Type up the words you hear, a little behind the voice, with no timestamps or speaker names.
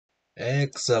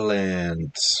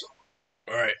Excellent.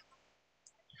 Alright.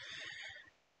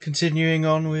 Continuing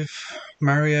on with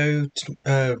Mario,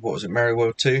 what was it, Mario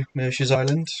World 2, Yoshi's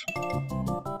Island.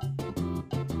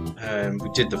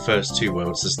 We did the first two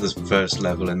worlds, this is the first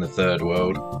level in the third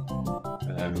world.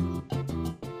 So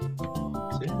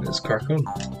yeah, let's crack on.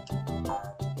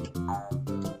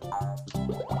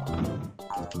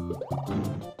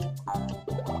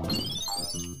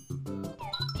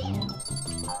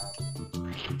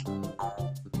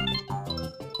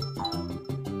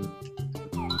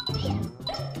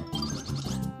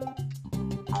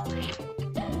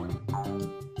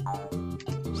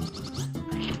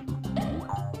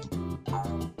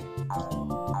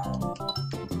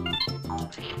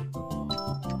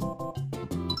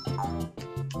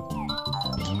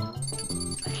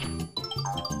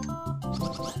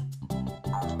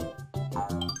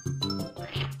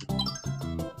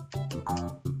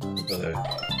 Although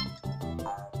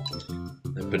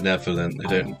they're benevolent, they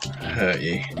don't hurt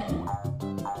you.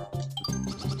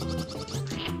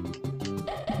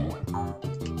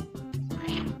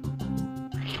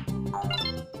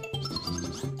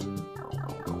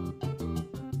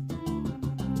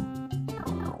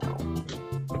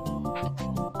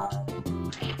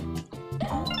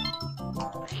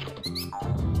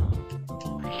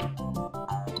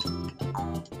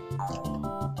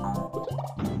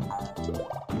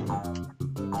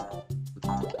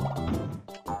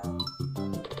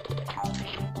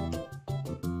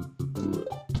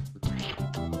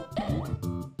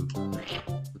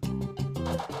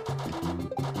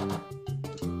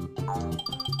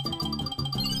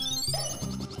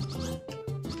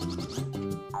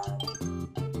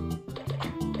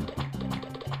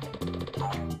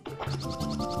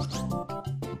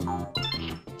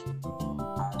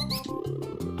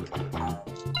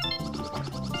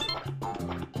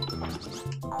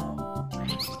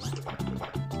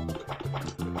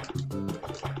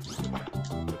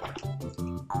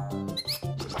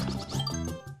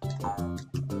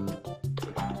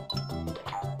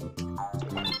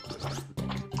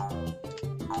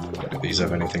 Do these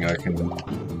have anything I can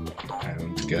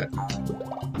get?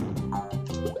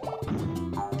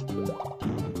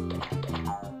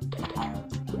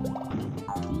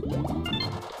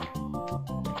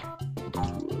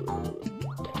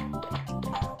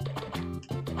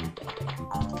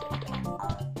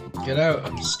 Get out,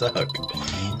 I'm stuck.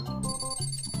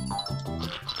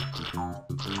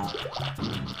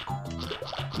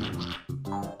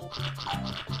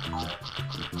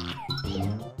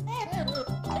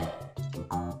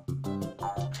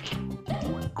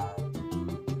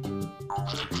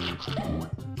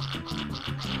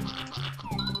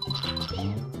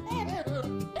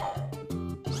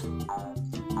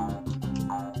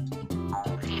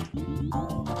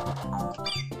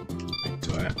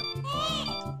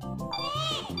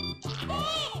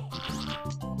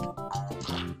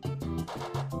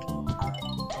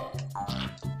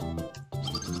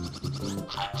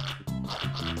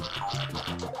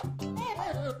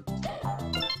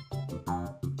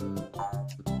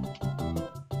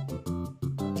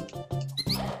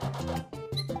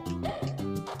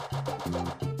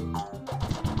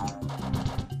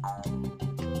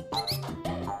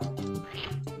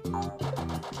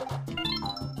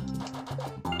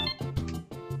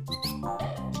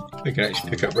 We can actually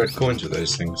pick up red coins with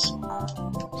those things.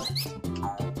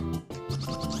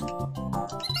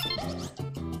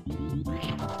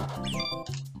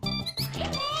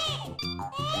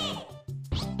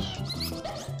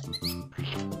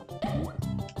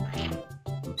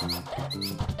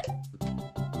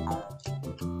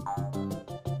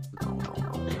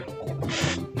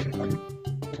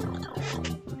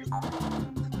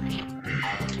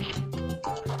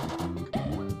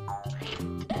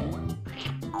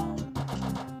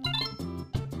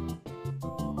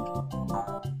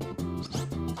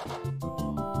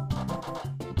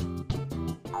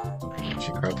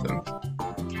 Should grab them.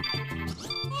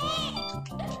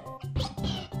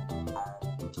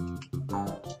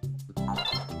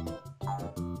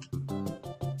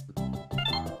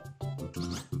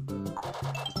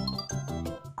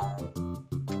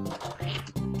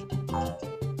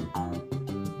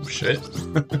 Oh, shit.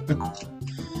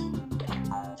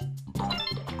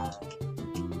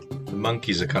 The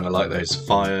monkeys are kind of like those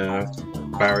fire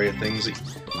barrier things that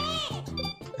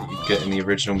you get in the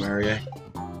original Mario.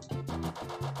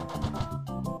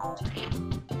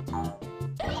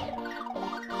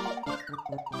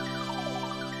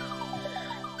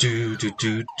 Do do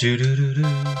do do do do do do.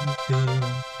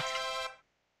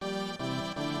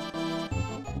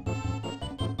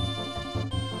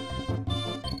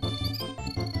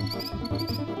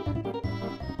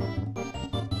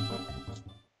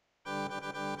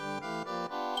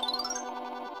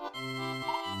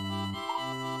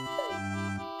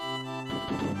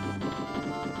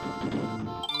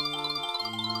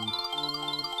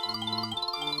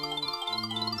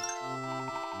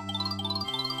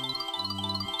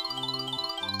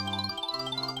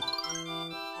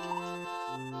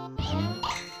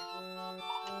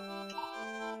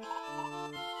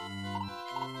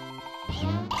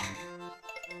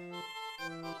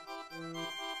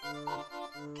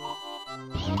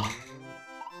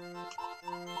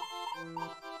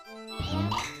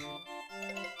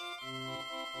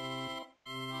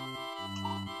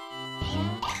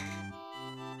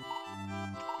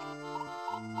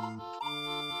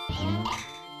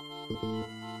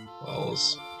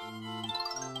 Balls.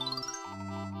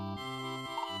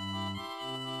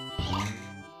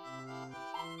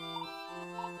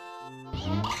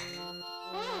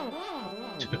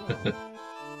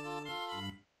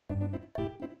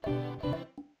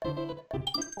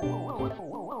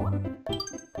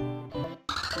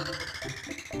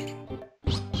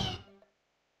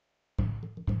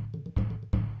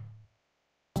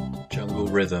 Jungle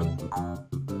rhythm.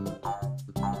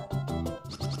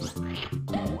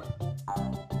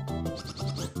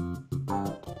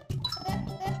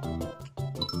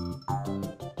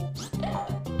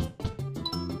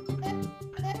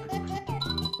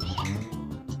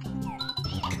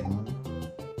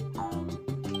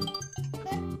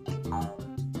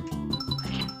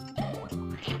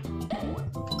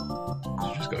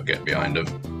 Just gotta get behind him.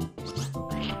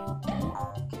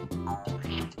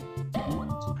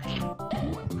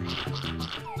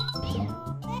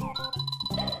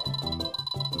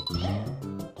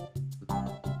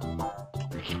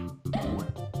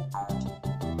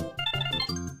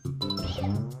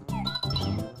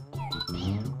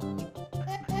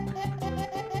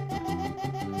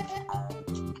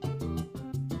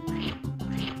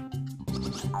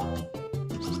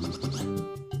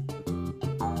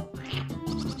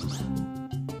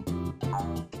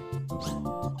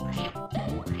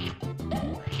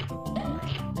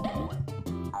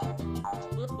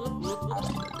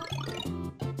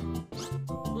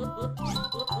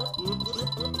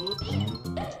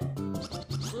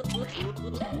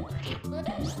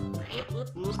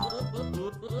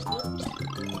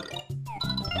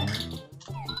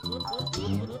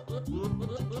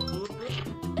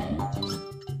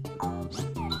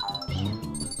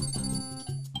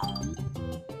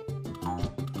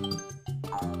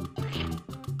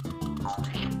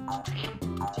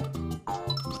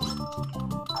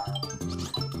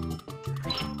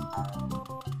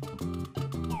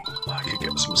 I could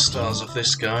get some stars off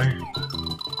this guy.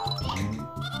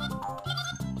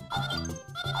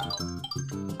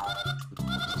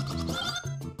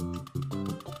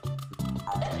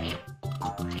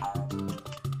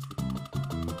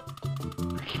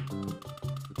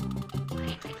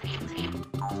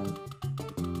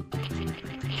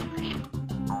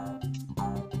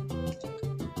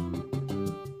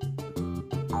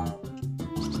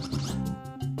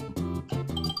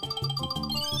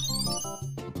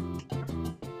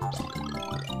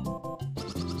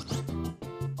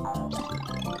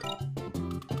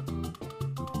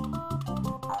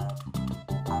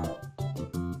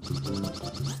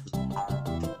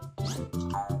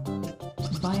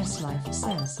 Life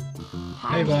says,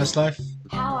 Hey Life.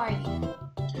 How are you?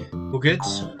 All good?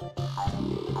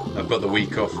 I've got the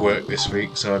week off work this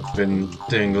week, so I've been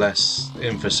doing less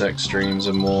infosec streams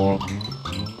and more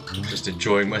just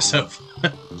enjoying myself.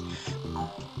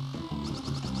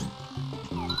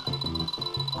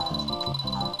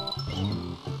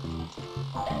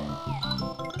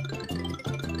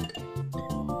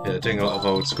 Yeah, doing a lot of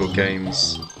old school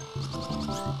games.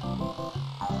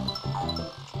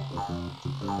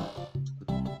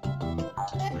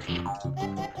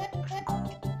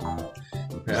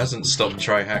 It hasn't stopped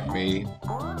TryHackMe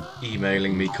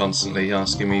emailing me constantly,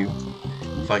 asking me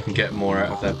if I can get more out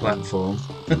of their platform.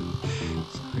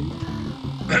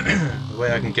 The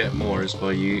way I can get more is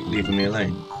by you leaving me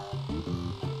alone.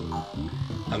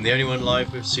 I'm the only one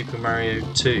live with Super Mario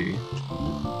 2.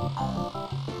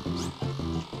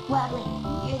 Well, wait,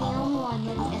 you're the only one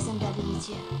with SMW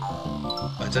too.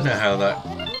 I don't know how that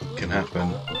can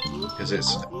happen, because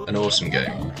it's an awesome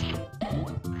game.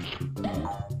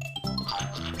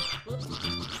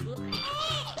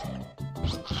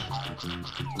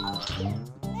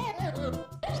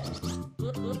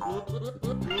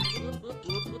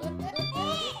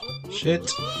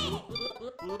 Shit.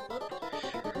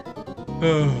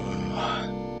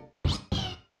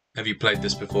 Have you played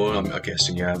this before? I'm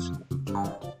guessing you have.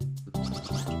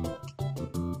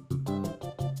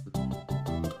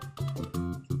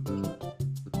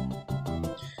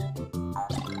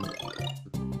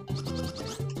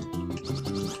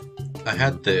 I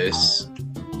had this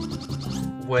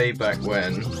way back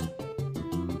when.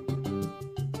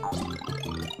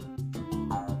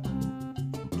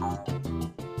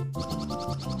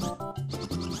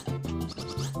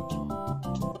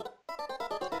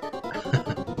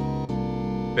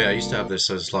 But yeah, I used to have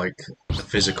this as like a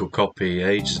physical copy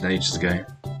ages and ages ago.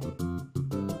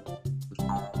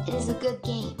 It is a good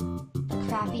game, but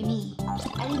crappy me.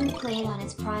 I didn't play it on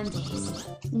its prime days.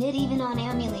 Not even on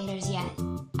emulators yet.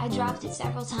 I dropped it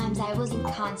several times. I wasn't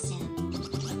constant.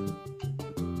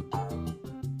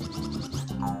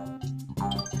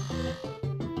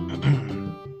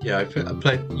 Yeah,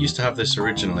 I used to have this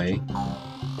originally.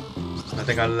 I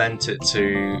think I lent it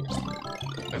to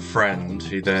a friend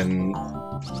who then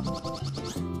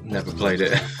never played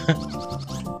it.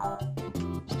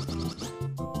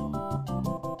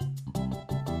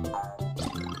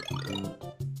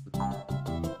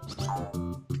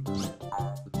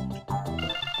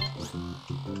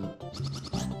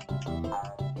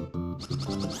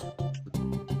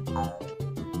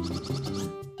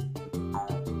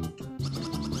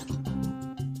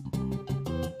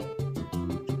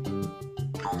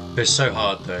 It's so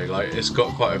hard though, like it's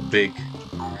got quite a big,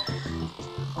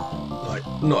 like,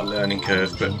 not learning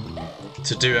curve, but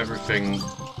to do everything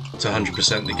to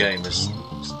 100% the game, there's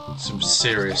some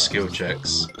serious skill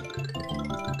checks.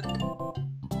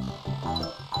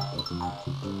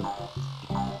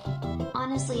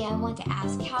 Honestly, I want to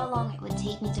ask how long it would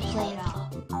take me to play it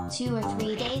all. 2 or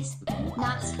 3 days?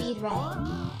 Not speed ready.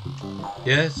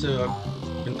 Yeah, so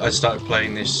I started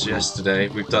playing this yesterday.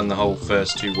 We've done the whole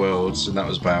first 2 worlds, and that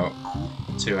was about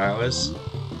 2 hours.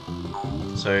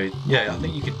 So yeah, I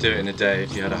think you could do it in a day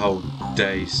if you had a whole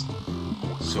day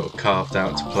sort of carved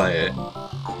out to play it.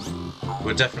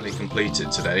 We'll definitely complete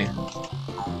it today.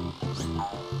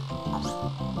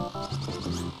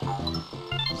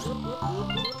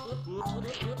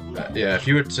 But yeah, if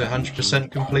you were to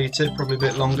 100% complete it, probably a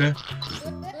bit longer.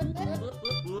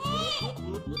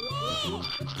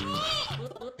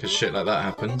 Because shit like that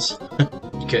happens.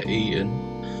 You get eaten.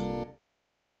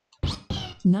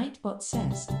 Nightbot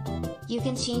says, You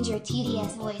can change your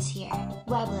TDS voice here.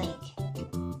 Web link.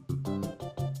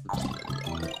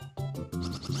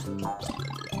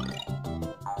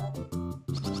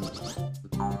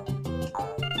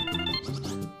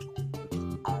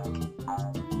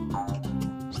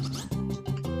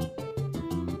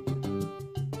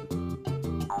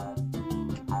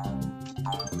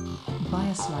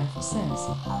 Bias Life says,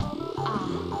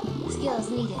 Skills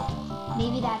needed.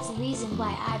 Maybe that's the reason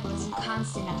why I wasn't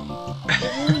constant on it.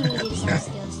 It really needed some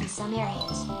skills in some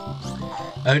areas.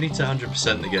 Only to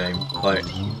 100% the game. Like,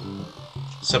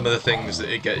 some of the things that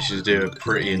it gets you to do are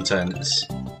pretty intense.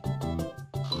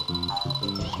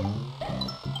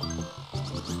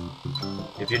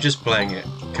 If you're just playing it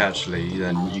casually,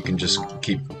 then you can just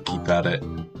keep at it.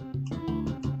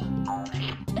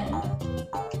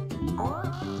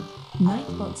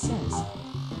 Nightbot says,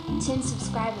 10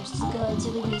 subscribers to go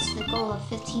until we reach the goal of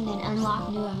 15 and unlock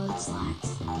new emote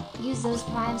slots. Use those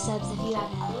Prime subs if you have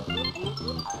them.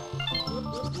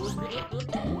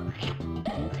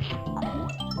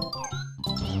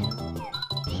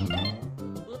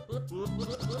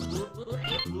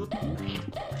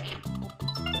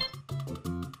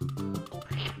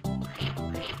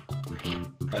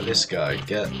 Like this guy,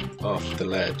 get off the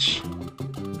ledge.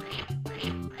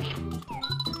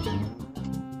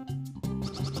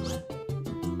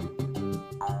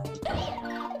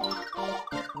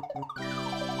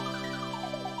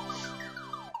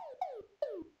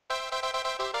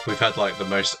 We've had like the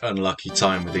most unlucky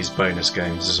time with these bonus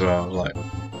games as well, like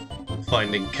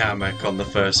finding Kamek on the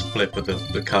first flip of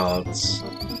the cards.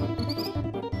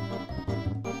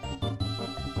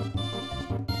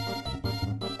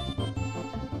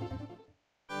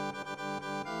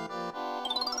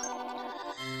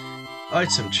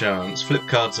 Item chance, flip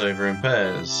cards over in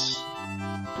pairs.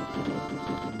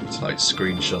 It's like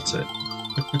screenshot it.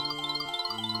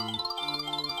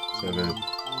 So the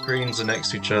greens are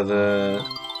next to each other,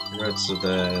 reds are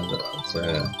there, that's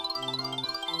there.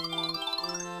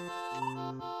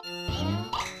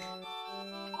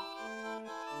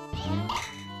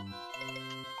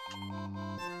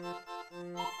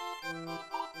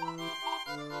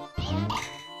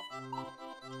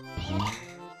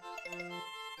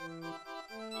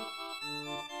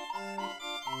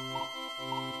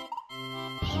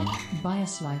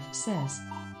 Bias Life says,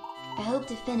 I hope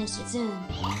to finish it soon.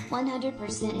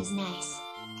 100% is nice.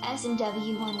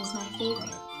 SMW1 is my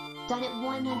favorite. Done it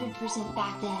 100%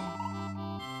 back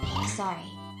then.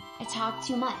 Sorry, I talked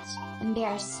too much.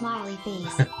 Embarrassed smiley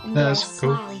face. Embarrassed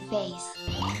cool. Smiley face.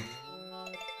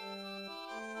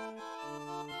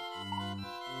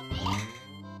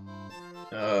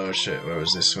 Oh shit, where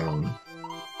was this one?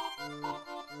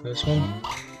 This one?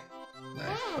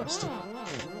 No, bastard.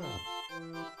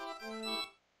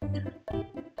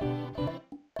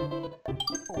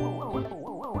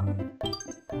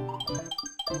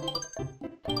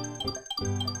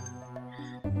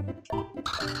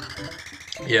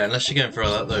 Yeah, unless you're going for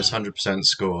those 100%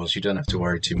 scores, you don't have to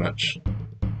worry too much.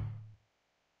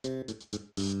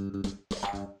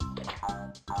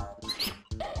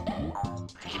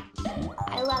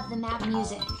 I love the map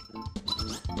music.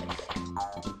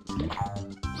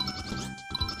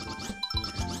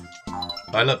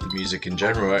 I love the music in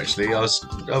general, actually. I was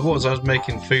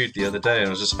making food the other day and I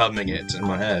was just humming it in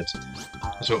my head.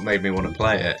 That's what made me want to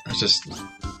play it. It's just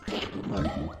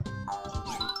like,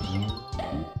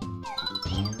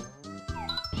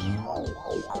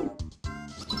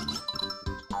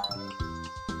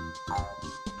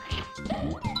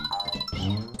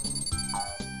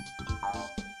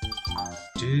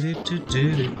 do do do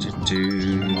do do do.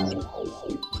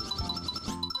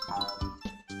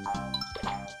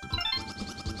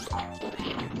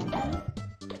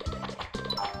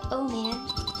 Oh man,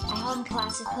 I hum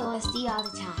classic OSD all the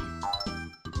time.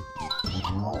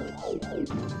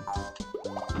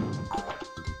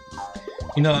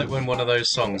 You know, like when one of those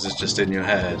songs is just in your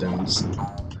head and it's...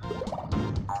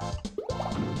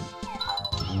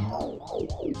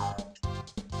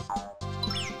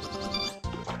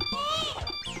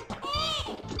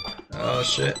 Oh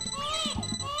shit.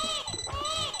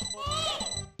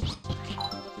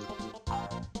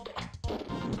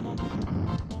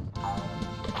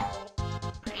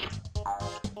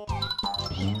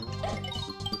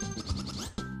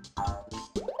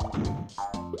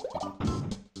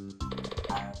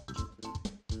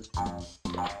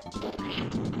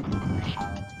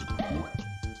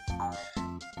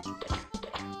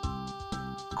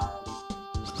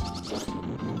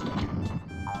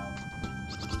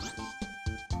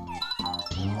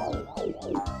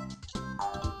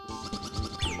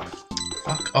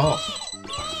 Fuck off.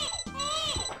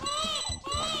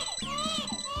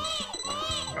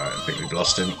 Alright, I think we've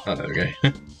lost him. Oh, there we go.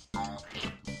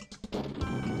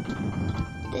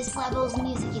 This level's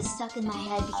music is stuck in my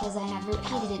head because I have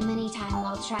repeated it many times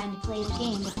while trying to play the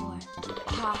game before.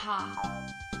 Ha ha.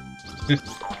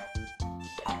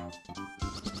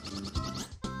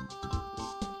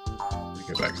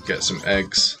 Go back and get some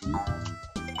eggs.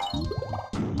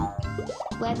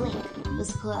 Web link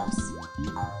was close.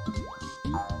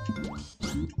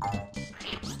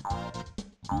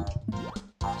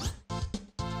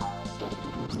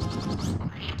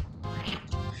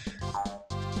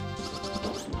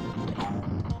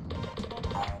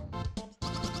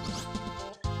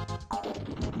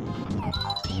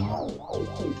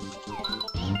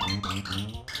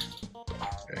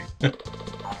 Okay.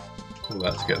 All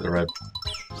that to get the red.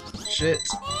 Shit!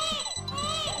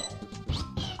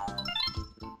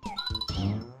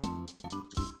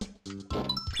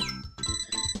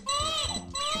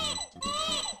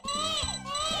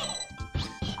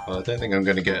 Well, I don't think I'm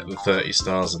going to get the 30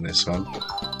 stars in this one.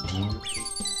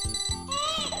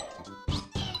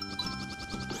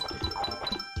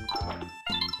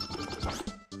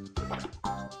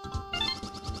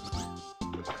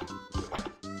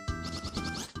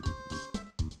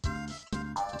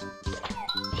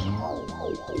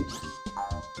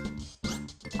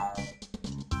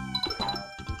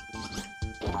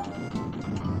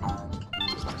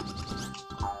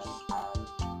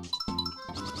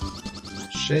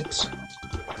 Shit.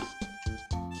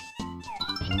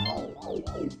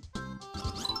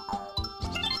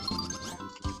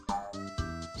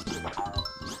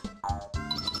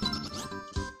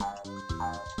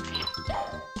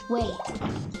 Wait,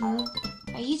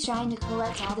 are you trying to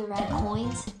collect all the red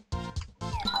coins?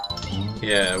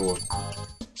 Yeah, well,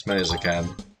 as many as I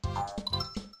can.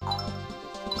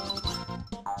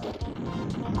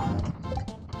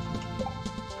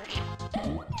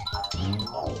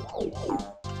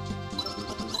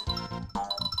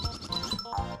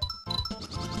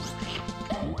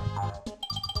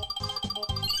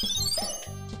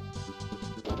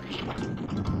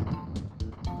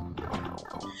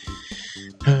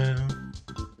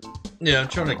 Yeah, I'm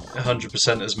trying to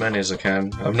 100% as many as I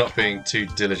can. I'm not being too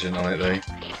diligent on it though.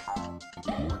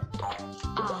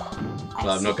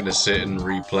 I'm not going to sit and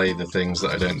replay the things that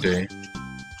I don't do.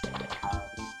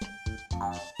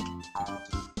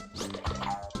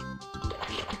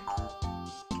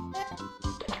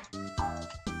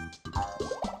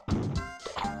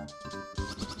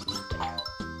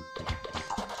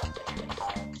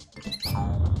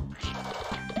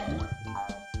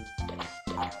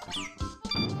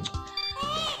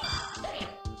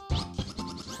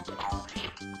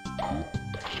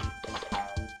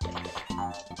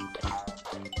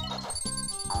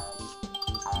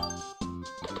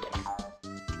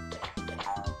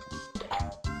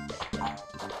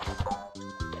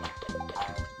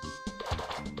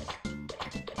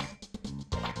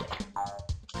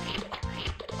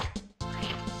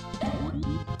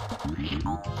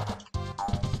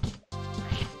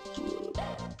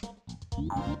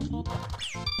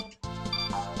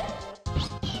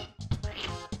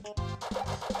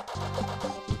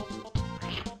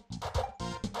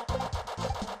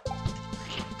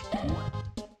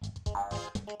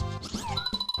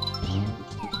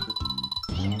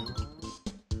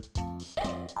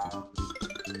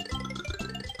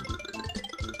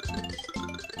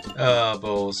 Ah,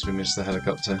 balls, we missed the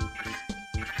helicopter.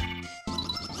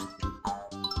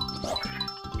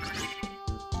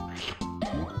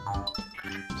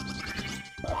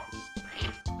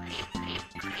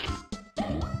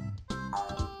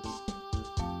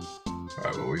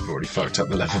 Right, well, we've already fucked up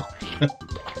the level.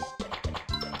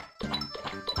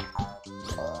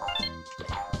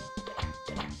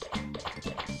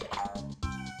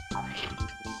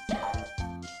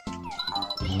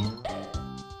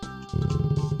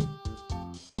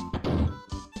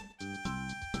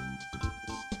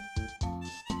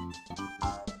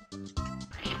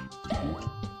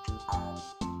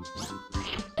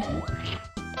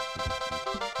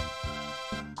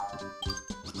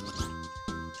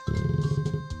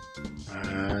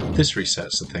 This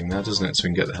resets the thing now, doesn't it? So we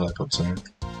can get the helicopter now.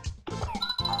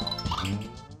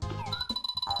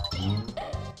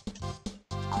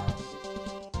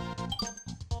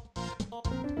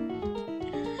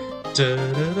 Da,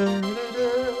 da, da, da, da.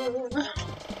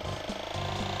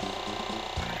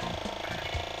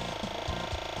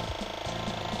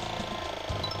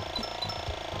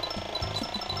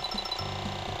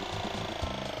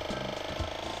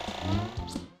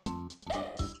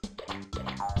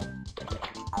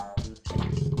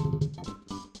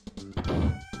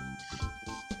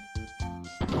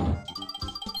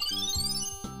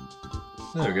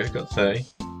 There we go, got 30.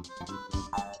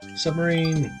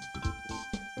 Submarine!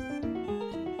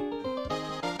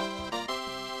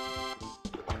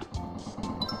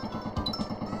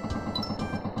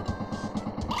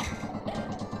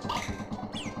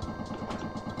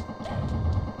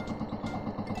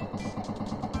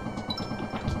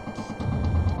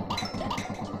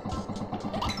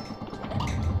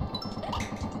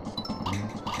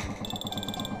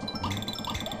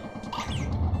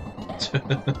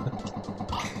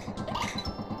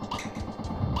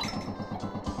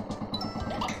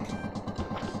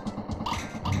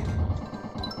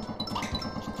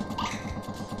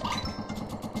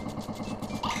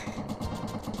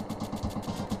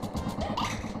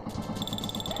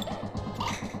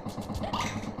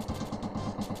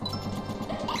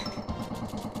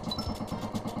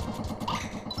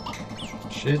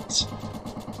 Shit.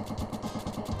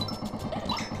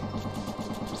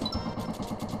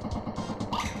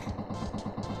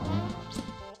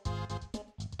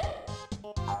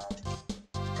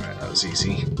 Right, that was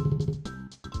easy.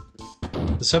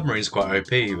 The submarine's quite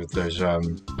OP with those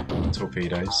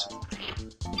torpedoes.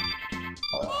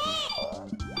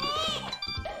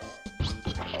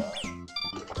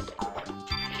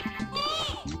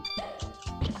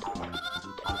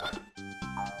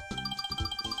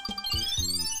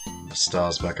 The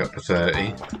star's back up to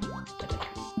 30.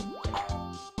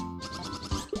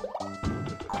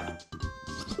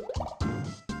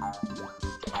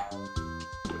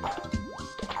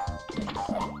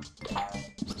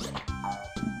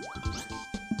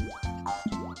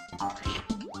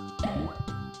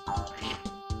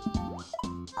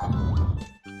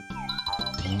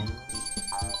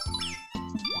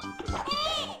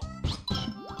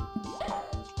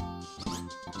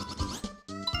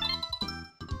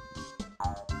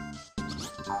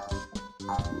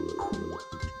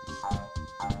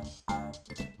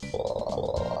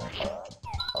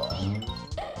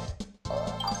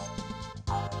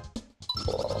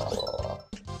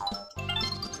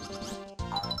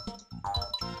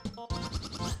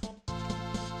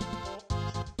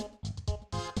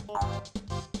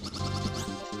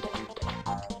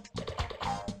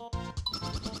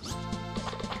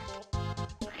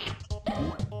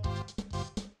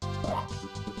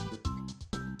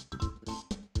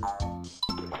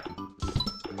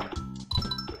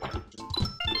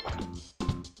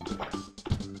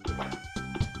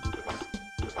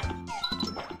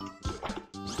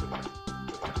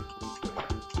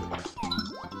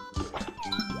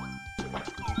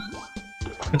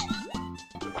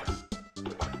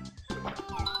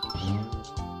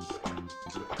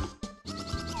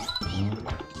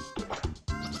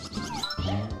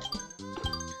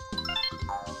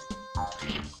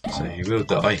 So he will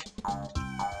die.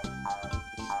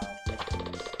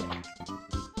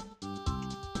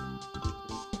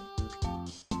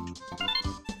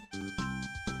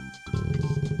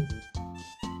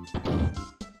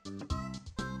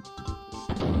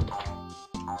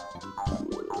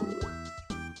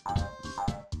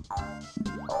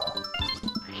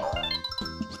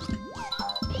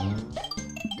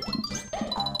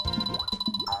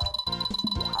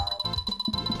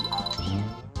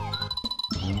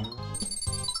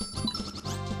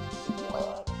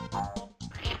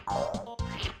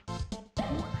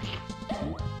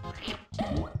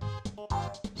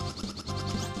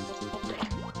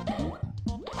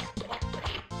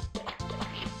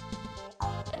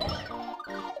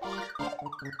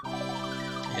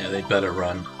 Yeah, they better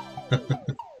run.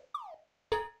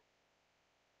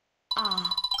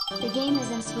 Ah, the game is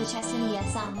in Switch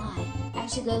SNES Online. I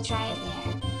should go try it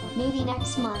there. Maybe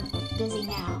next month. Busy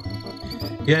now.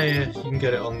 Yeah, you can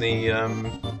get it on the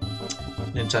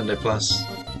Nintendo Plus.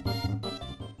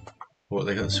 What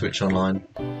they got the Switch Online.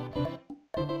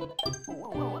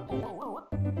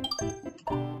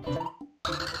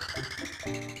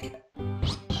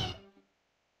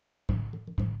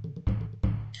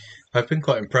 I've been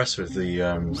quite impressed with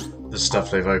the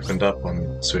stuff they've opened up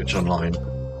on Switch Online.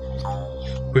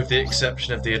 With the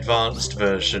exception of the advanced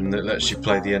version that lets you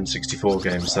play the N64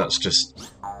 games, that's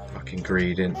just fucking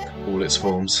greed in all its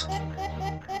forms.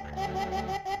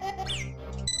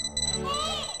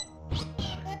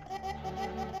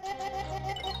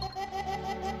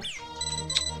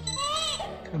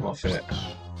 Come off it.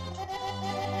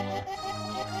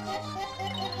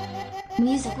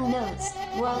 Musical notes,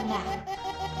 world map.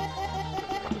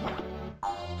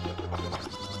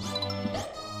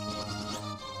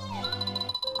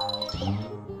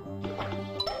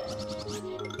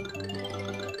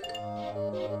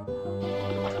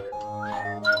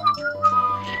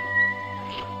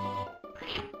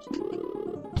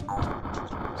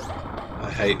 I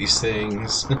hate these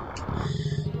things.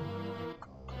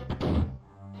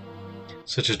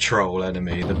 Such a troll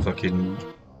enemy, the fucking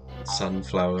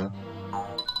sunflower.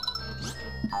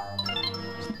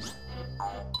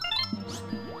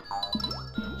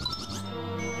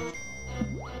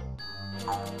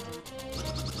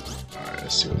 Alright,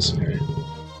 let's see what's in here.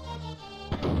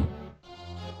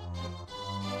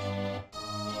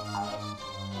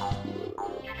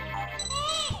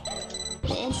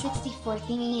 The N64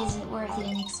 thingy isn't worth it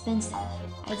and expensive.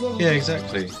 I didn't. Yeah,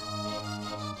 exactly.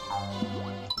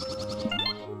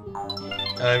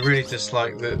 I really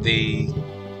dislike that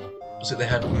was it they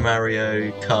had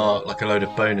Mario Kart, like a load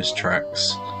of bonus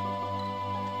tracks.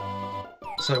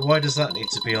 So why does that need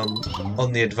to be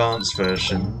on the advanced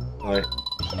version? Like,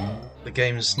 the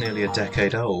game's nearly a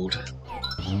decade old.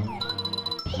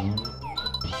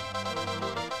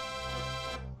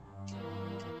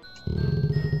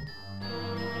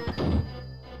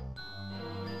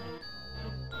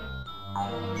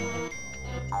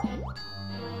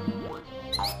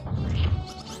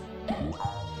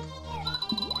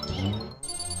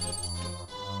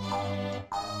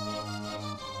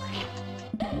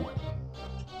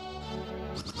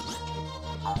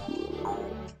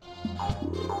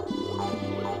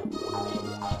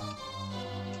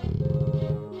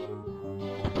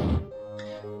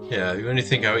 Yeah, when you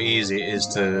think how easy it is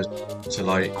to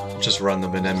like just run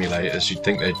them in emulators, you'd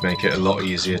think they'd make it a lot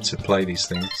easier to play these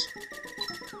things.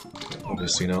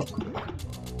 Obviously not.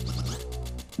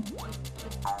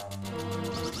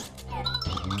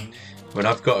 When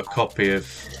I've got a copy of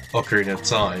Ocarina of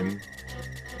Time,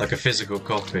 like a physical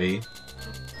copy,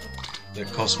 that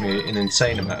cost me an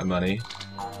insane amount of money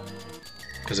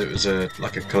because it was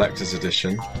like a collector's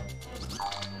edition.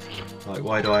 Like,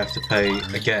 why do I have to pay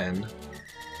again?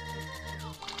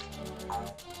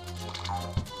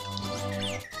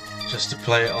 Just to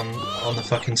play it on the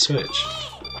fucking Switch.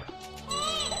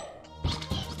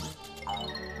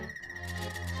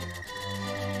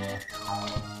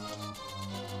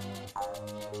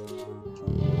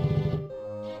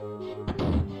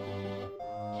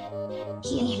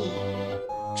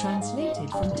 Translated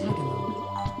from Tagalog.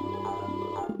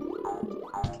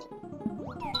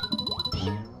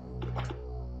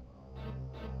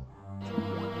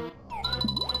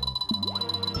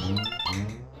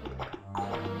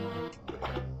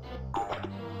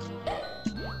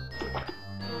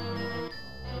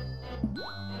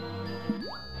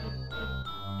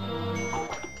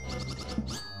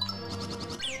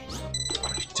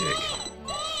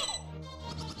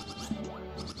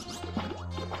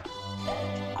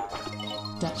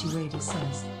 Dutchy Raider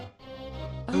says,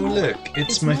 Oh look,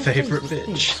 it's my favourite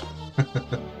bitch.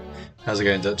 How's it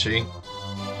going, Dutchy?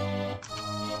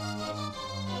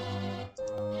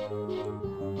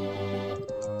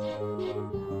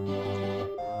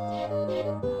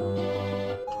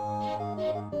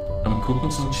 I'm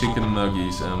cooking some chicken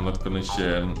nuggies and I'm not gonna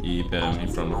share and eat them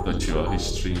in front of Dutchy while he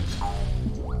streams.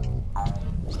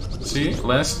 See,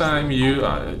 last time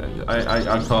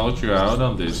I called you out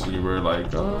on this, you were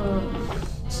like, oh,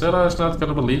 said I was not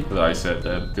gonna believe that I said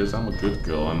that because I'm a good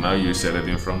girl, and now you said it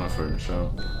in front of her,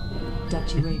 so...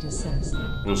 Dutchy Raider says,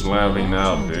 Who's laughing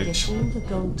now, bitch? All the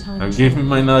gold time Now give me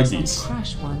my nuggies.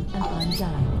 Crash one and I'm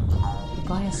dying.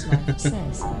 Bias Life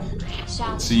says,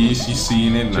 See, she's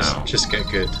seeing it now. Just get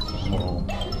good.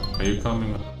 Are you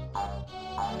coming?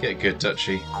 Get good,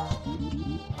 Dutchy.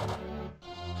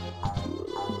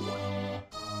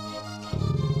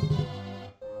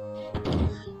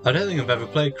 I don't think I've ever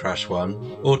played Crash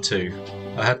 1 or 2.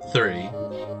 I had 3.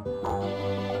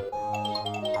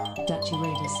 Dutchy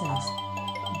Raider says,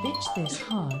 bitch this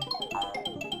hard.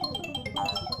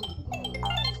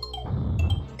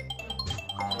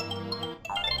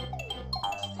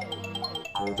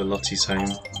 All the Lottie's home.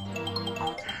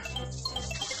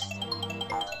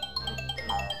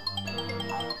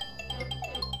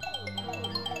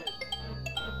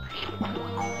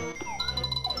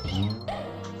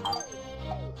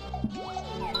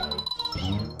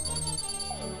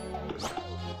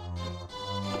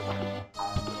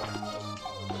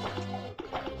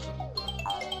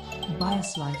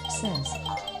 Bias Life says,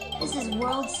 This is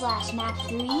world/map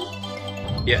 3?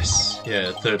 Yes,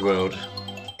 yeah, third world.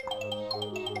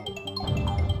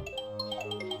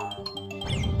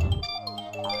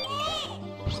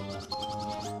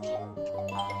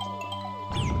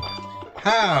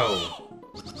 How?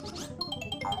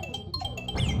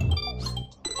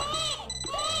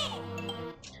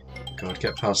 God,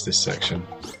 get past this section.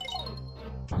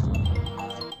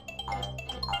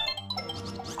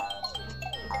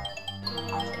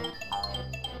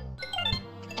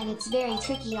 And it's very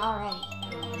tricky already.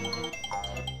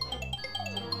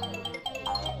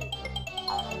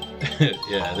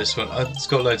 Yeah, this one, it's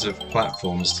got loads of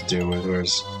platforms to deal with,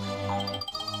 whereas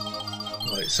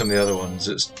like some of the other ones,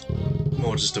 it's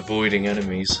more just avoiding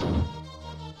enemies.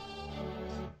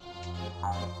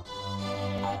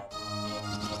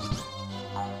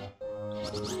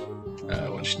 I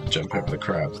want you to jump over the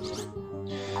crab.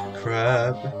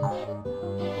 Crab.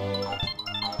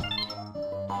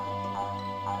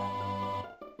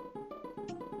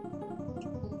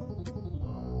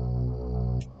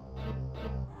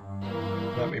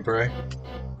 Let me, bro.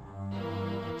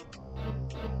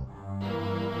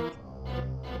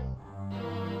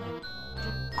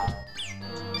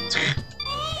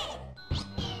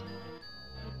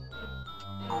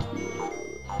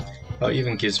 Oh, it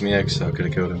even gives me eggs, so I could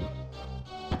have killed him.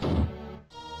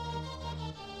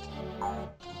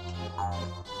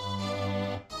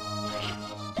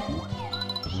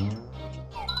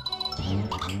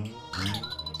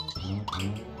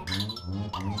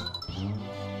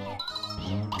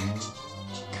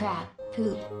 Crap.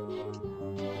 Poop.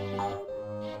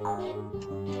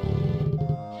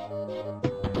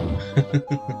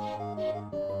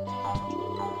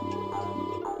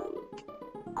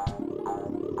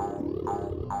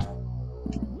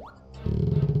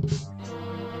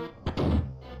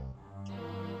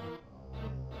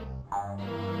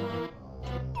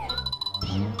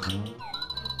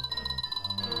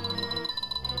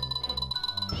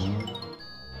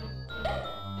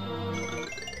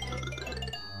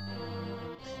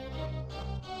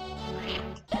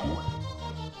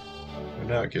 And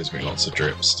now it gives me lots of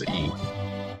drips to eat.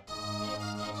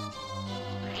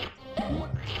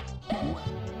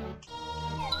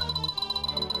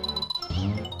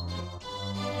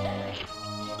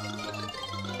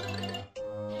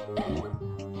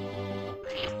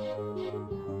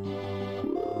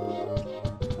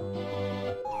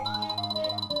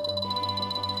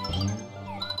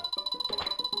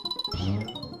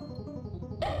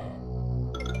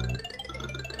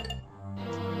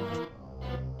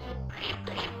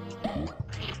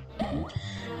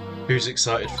 Who's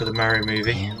excited for the Mario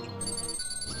movie?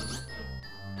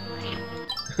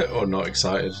 Or not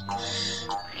excited?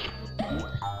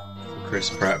 Chris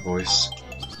Pratt voice.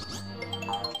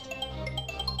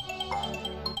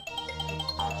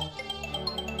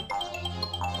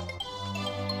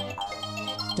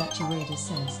 Dutchy Raider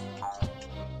says,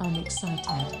 I'm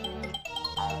excited.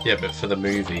 Yeah, but for the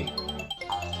movie.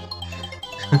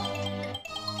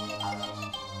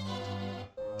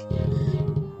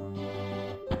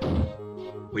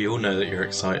 We all know that you're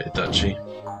excited, Dutchy.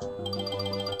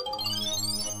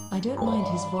 I don't mind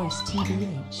his voice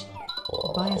TBH.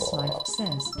 Bias Life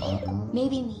says,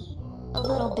 Maybe me. A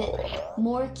little bit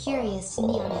more curious, to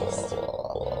be honest.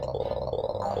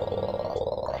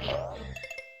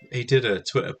 He did a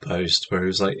Twitter post where he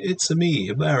was like, "It's a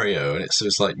me, Mario," and it's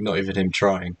just like not even him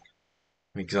trying.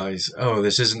 I mean, guys, oh,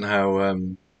 this isn't how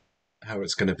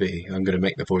it's going to be. I'm going to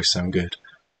make the voice sound good.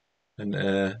 And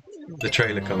the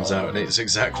trailer comes out, and it's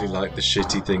exactly like the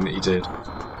shitty thing that he did.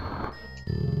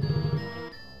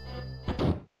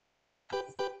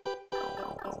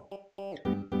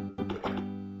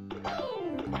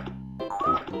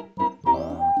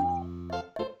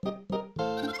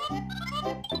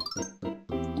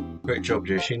 Great job,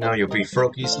 Yoshi. Now you'll be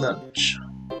Froggy's lunch.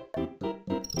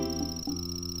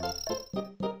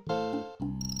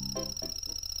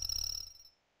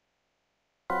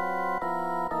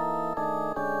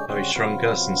 Oh, he shrunk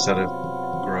us instead of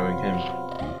growing him.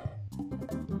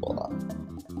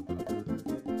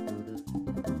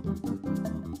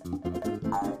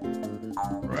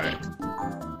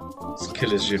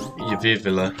 killers your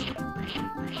Vivilla.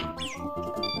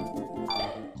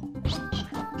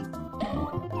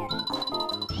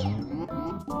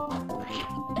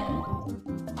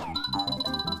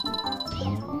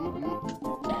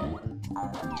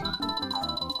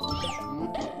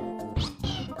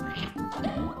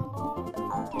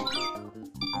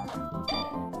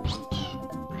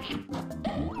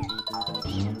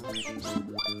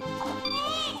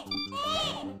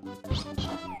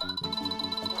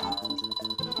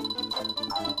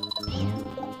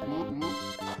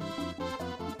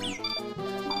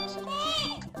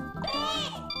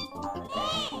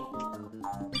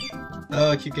 Oh,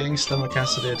 I keep getting stomach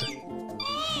acided.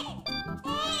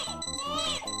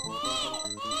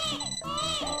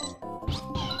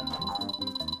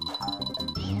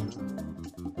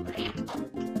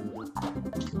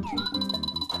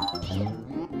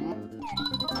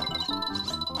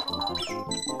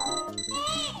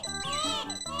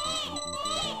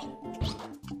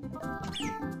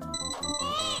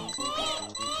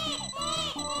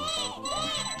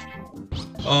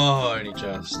 Oh, only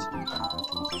just.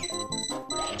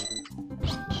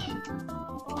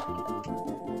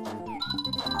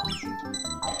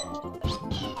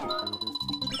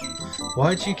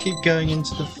 Why do you keep going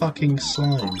into the fucking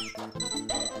slime?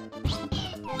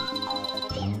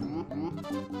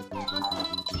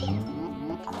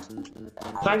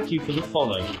 Thank you for the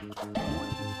follow.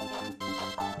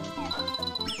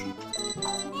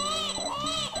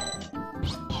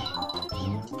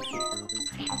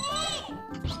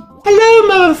 Hello,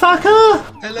 motherfucker!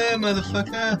 Hello,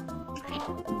 motherfucker!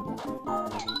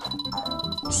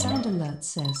 Sound alert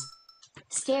says,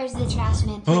 Stairs the trash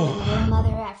man playing little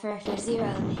mother at for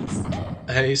 0 mix.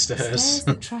 Hey, Stairs Stairs.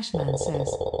 the trash man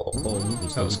says,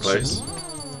 That was close.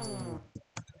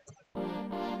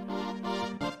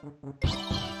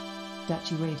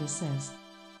 Dutchy Raider says,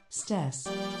 Stairs.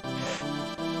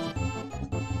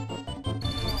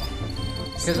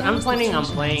 Because I'm planning on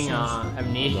playing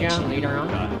Amnesia later on.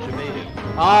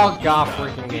 Oh god,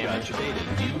 freaking game.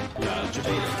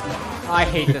 I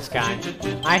hate this guy.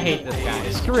 I hate this guy.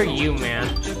 Screw you, man.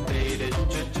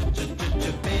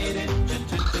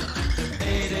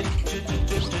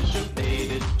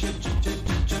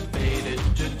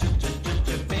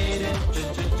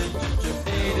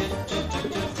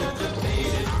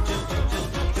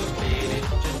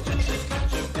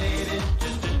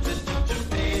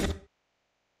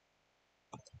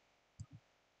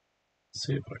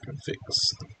 See if I can fix.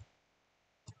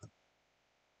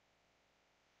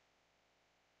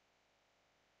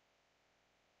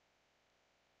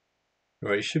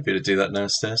 Right, you should be able to do that now,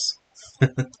 Stairs. I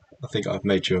think I've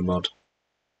made you a mod.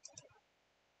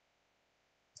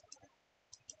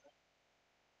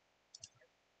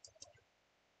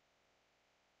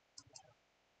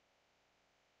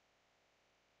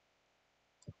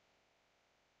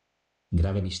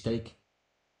 Grave mistake.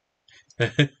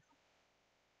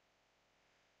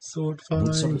 Sword Would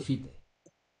fight. sobrefite.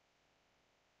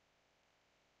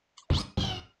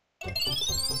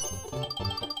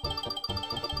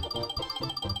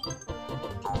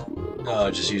 Oh,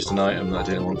 I just used an item that I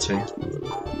didn't want to.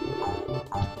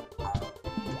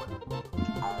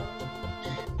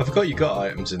 I forgot you got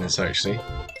items in this actually.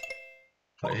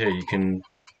 Like here, you can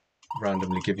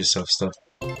randomly give yourself stuff.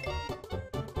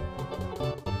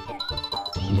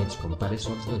 Let's compare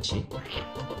swords, Yoshi.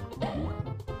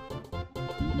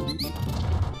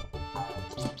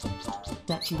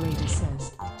 Dutchy Raider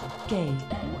says, Gay.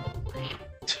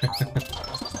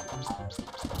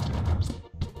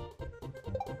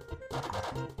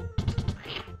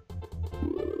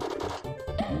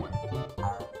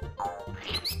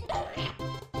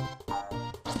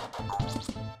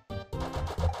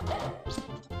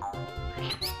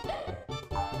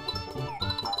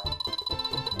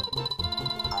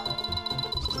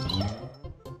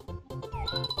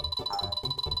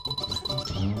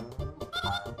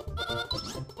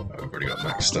 I've already got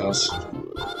max stars.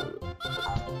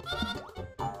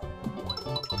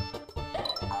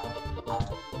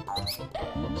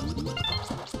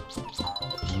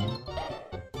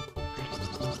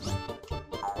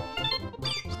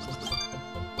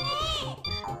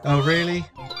 Oh, really?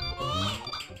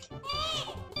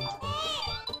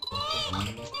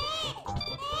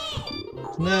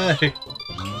 No!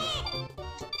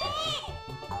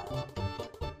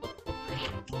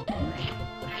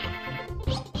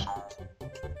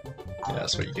 Yeah,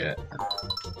 that's what you get.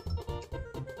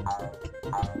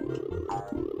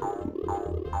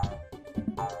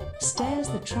 Stairs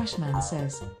the trash man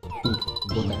says,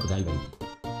 What a gravity.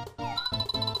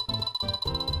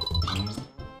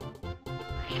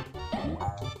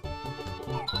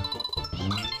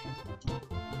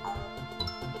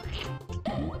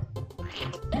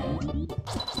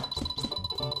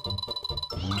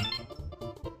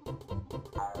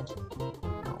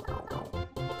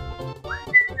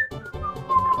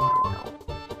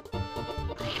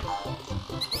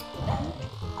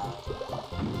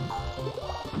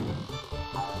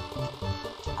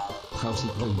 How's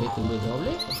it going, Beto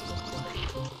W?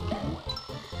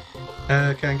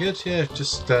 Going good, yeah,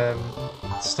 just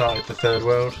started the third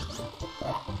world.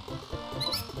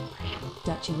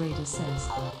 Dutchy Raider says,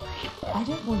 I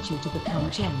don't want you to become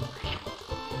Jenny.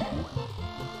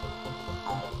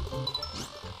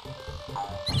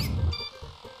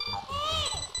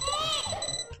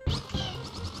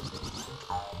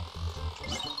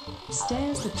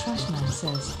 Stairs the Trash Man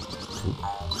says,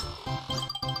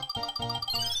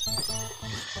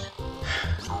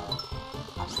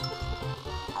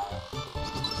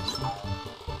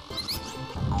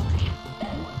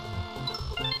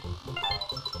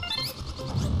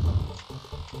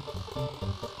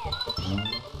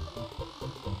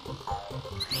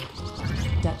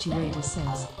 Dutchy Raider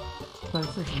says,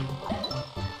 both of you.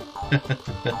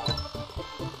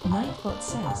 Nightbot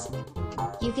says,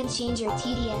 You can change your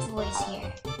TDS voice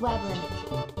here. Weblink.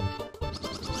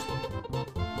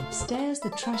 Stairs the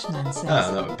Trash Man says,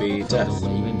 Ah, that would be How death. do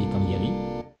I even become Jenny?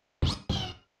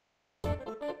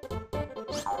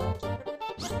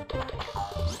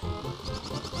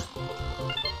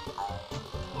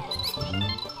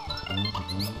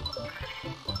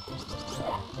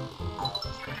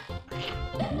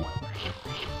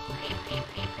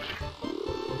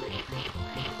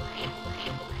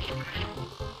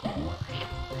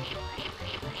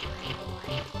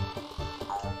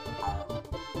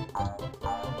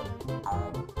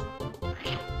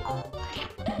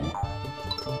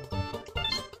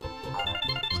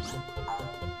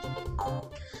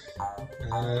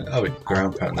 Oh, we can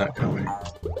ground pound that, can't we?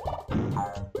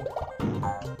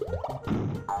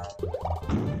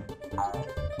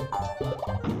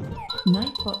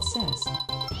 Nightbot says,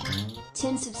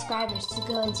 10 subscribers to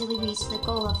go until we reach the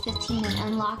goal of 15 and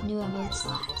unlock new emote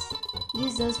slots.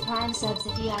 Use those Prime subs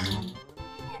if you have money.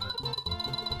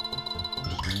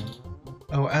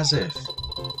 Oh, as if.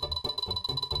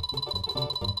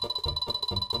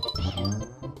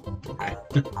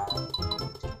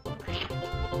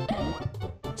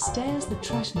 Stairs the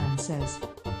Trash Man says,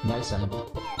 Nice aim.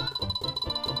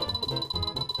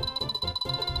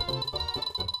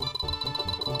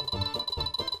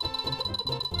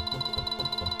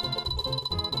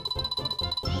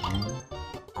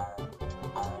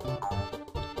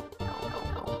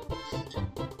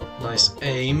 Nice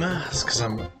aim. That's because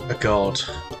I'm a god.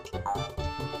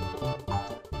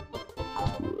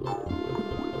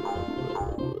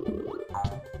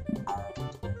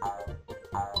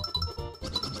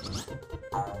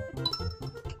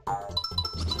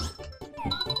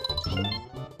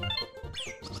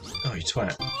 Oh, you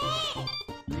twat.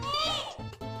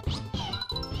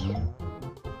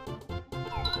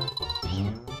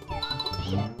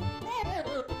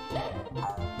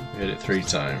 Hit it 3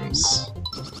 times.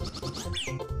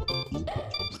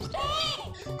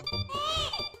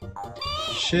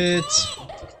 Shit!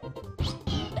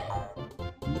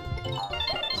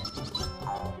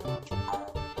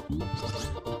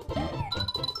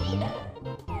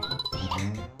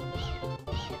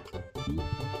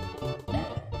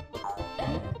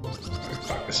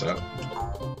 Fuck this up.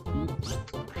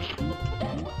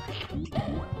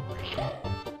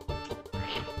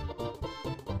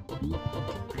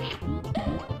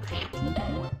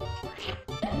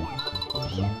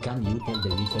 Can you tell the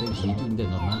difference between the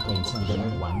normal coins and the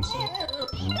red ones?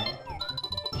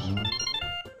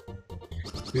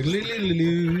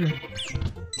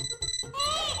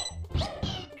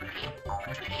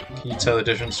 Can you tell the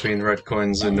difference between red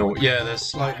coins and normal? Yeah, they're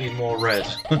slightly more red.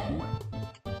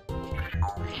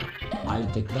 I'll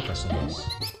take that as a yes.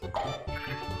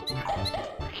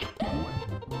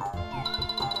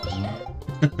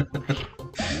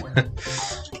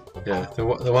 Yeah,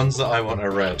 the ones that I want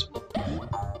are red.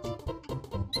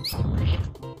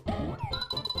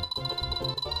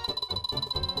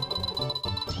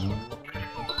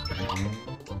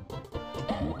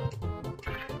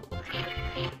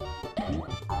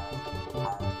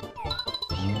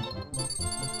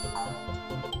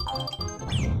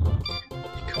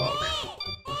 Cock.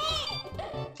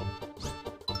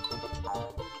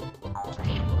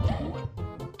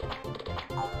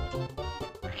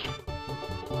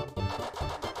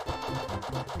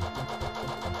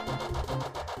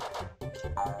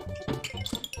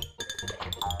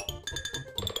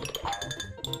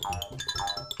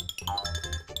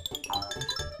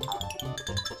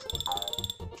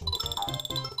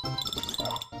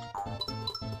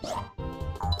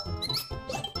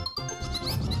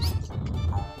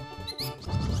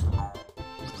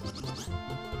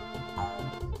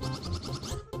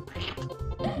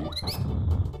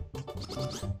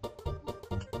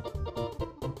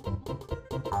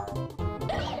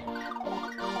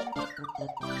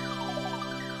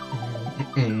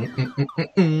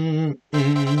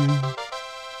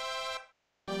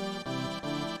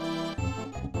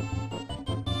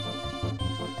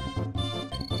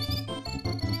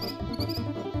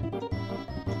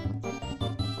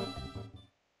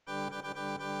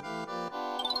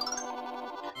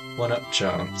 One up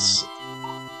chance.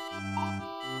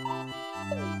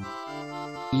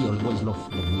 I always love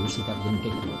the music at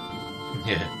Genkeku.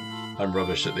 Yeah, I'm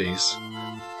rubbish at these.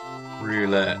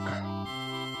 Roulette.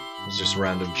 It's just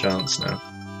random chance now.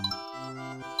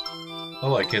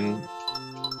 Oh, I can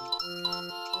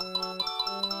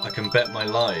bet my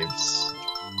lives.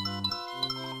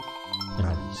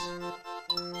 Travis.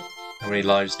 How many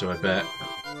lives do I bet?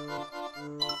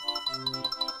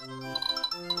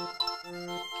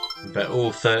 I bet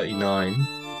all 39.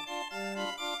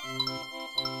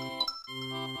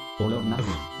 All or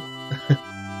nothing.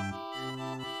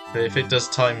 But if it does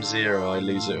times 0, I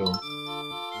lose it all.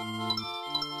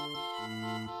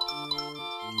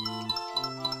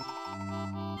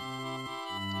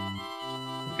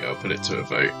 Okay, I'll put it to a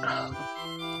vote.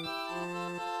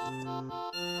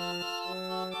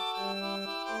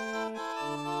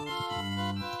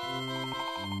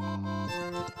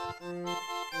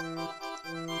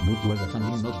 But was the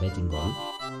funding not betting goal?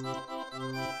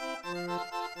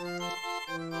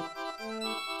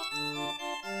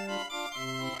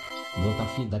 Gotta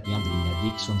feel that gambling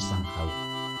addiction somehow.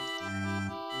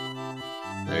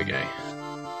 Okay.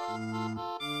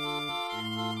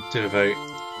 Do a vote.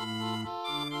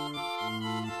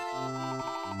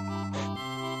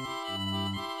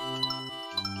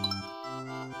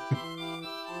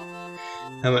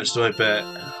 How much do I bet?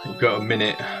 You've got a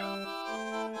minute.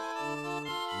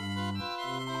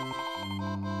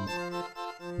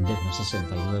 Dead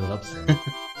 69 options.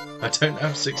 I don't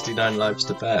have 69 lives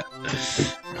to bet.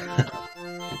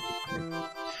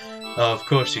 Oh, of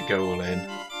course you'd go all in.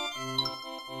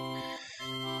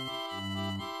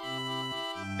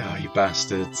 Oh, you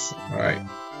bastards. Alright.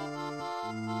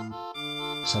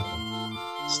 Something.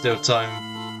 Still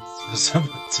time for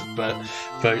someone to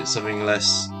vote something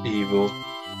less evil.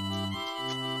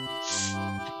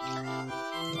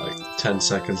 Like 10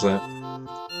 seconds left.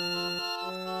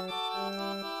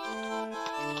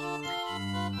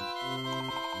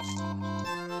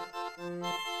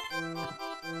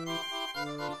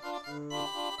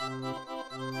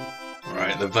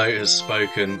 Alright, the vote has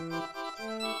spoken.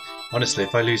 Honestly,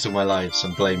 if I lose all my lives,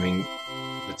 I'm blaming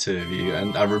the two of you,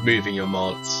 and I'm removing your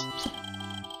mods.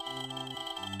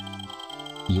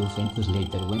 You think us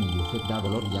later when you hit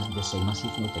double or just the same as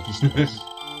if not exists.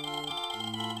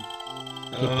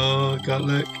 Oh, God,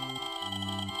 look.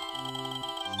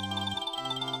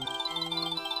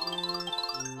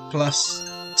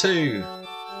 +2.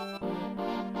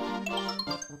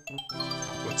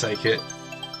 We'll take it.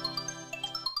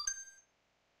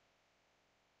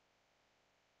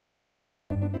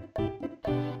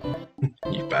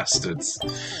 You bastards.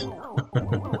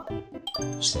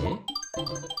 See?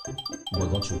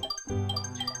 What got you?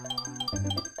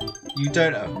 You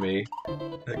don't have me.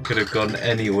 That could have gone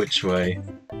any which way.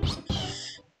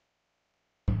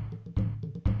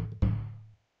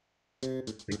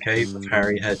 The Cave of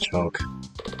Harry Hedgehog.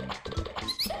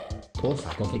 Oh,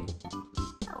 fuck, okay.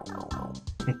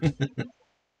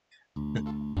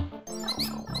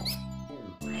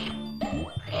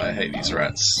 I hate these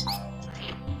rats.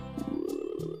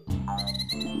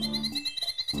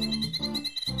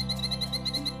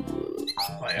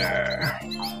 Fire.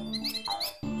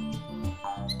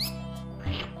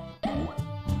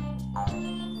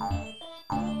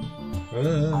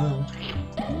 Ah.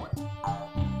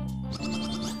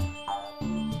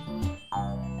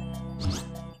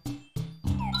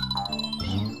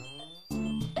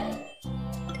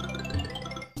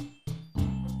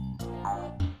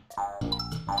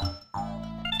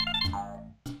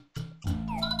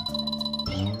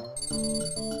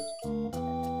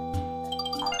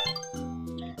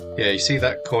 Yeah, you see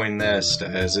that coin there,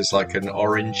 Stairs? It's like an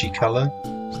orangey colour.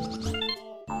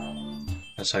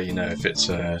 That's how you know if it's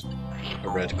a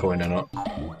red coin or not.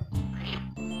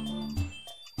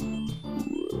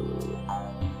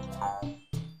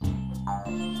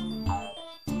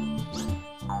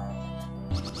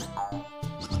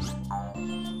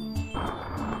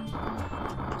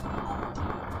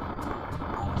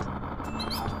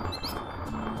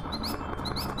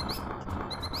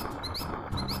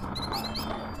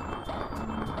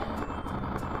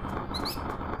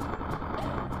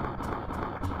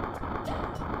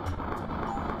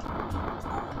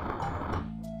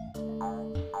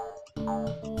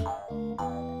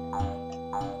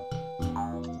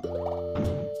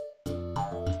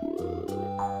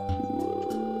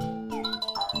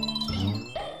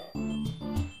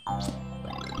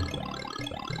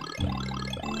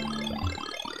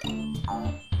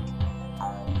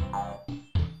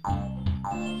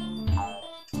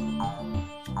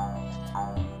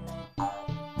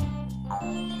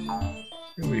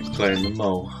 We playing the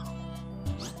mole.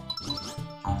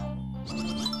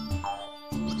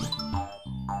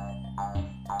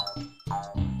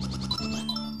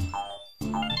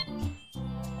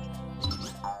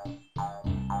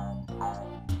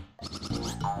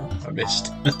 I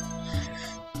missed.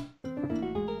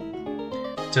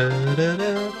 Da, da, da,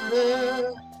 da,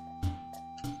 da.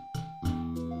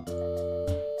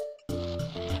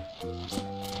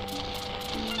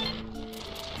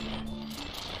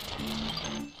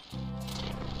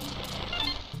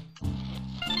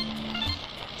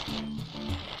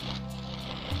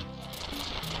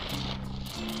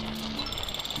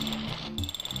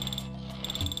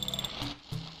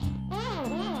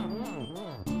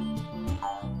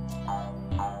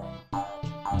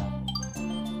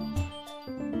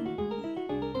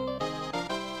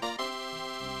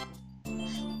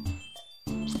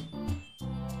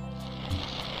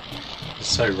 It's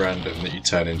so random that you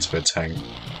turn into a tank.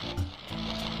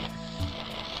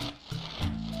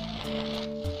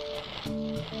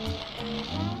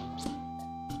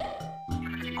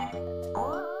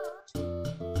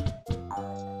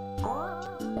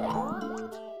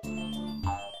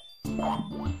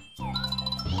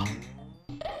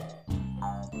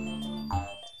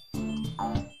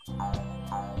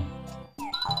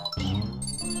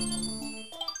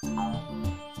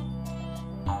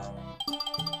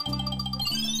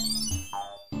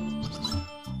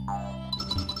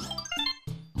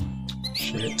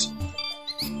 Shit.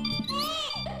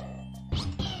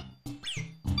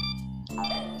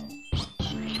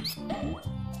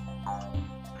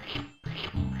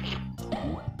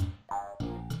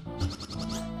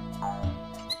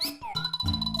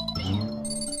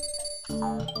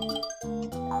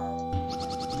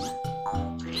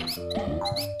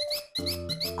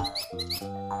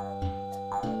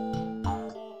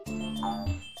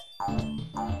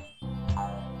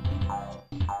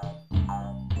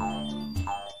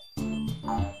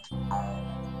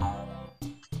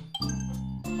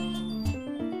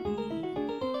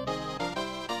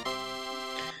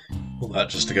 All that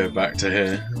just to go back to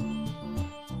here.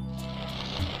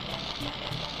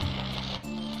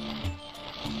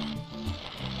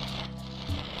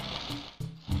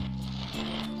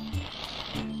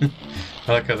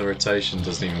 I like how the rotation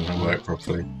doesn't even work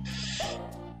properly.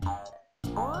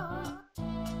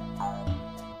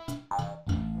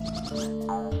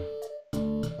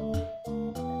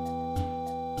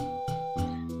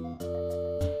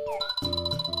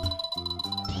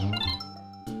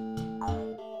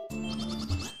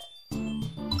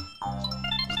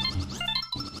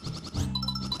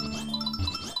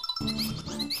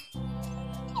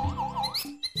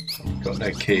 Got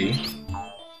no key.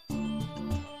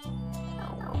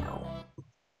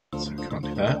 So we can't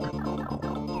do that.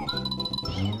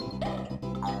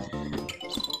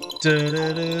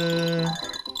 Da-da-da.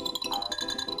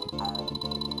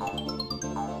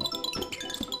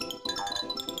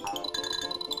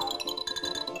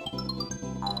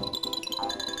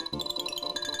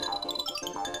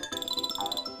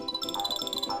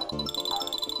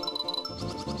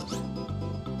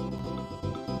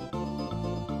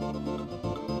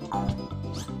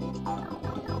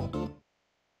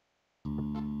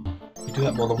 You do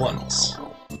that more than once?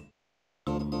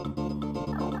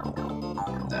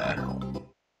 Nah.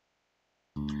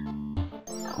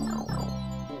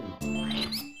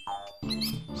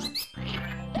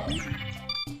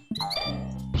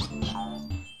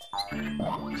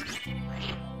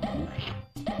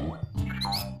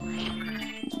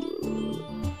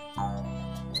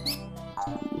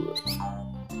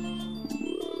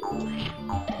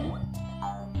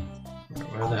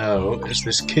 Where the hell is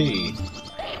this key?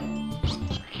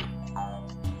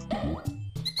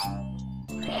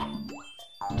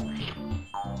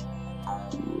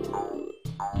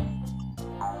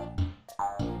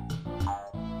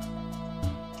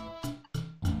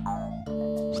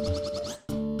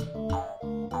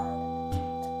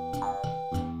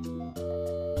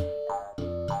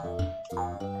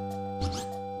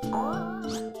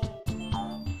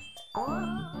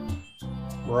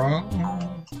 Wrong.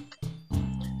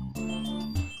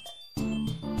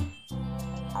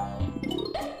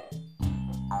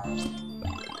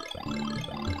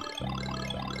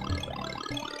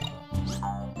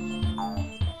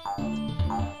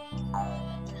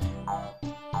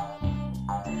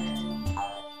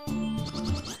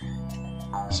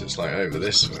 So it's like over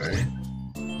this way.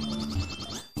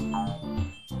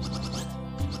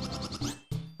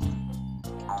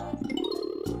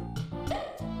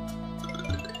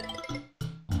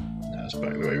 That's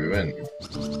back the way we went.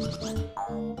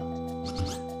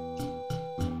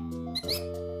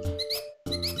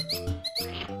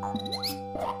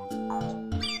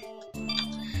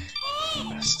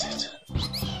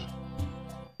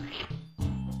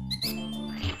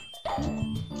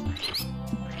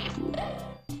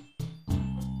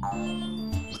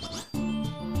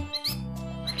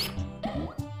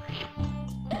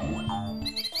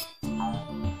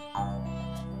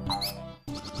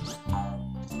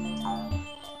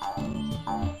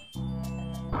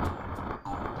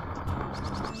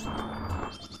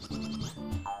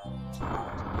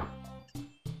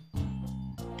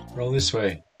 Roll this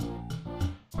way.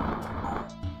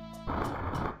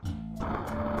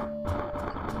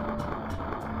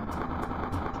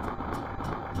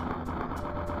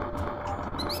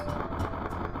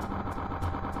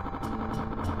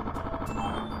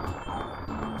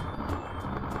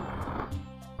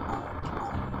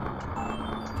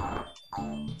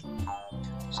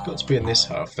 It's got to be in this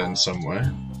half then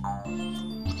somewhere.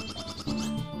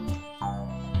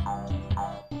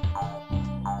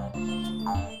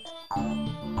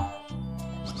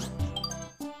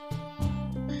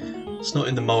 It's not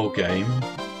in the mole game,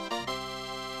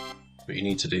 but you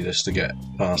need to do this to get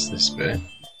past this bit.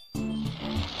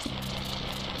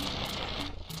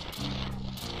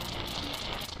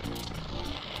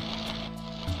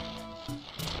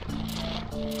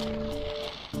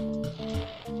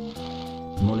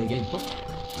 Mole game po?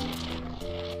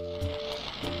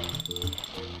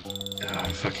 Ah,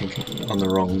 I'm fucking on the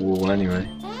wrong wall anyway.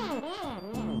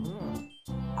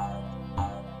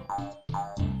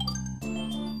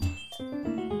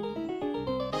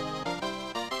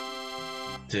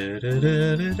 Da, da,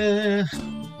 da, da, da.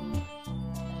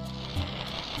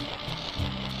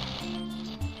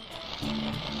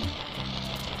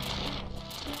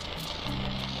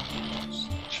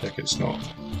 Check it's not.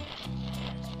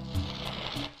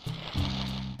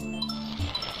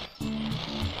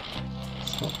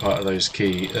 It's not part of those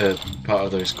part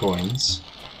of those coins.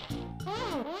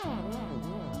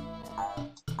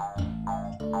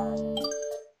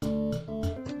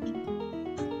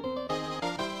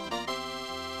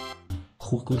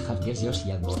 Who could have guessed Yoshi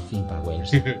had morphine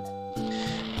powers?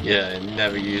 Yeah, it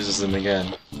never uses them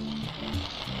again.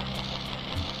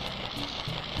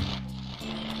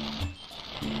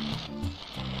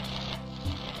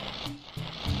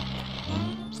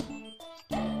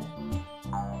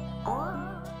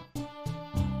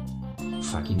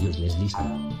 Fucking useless Lisa.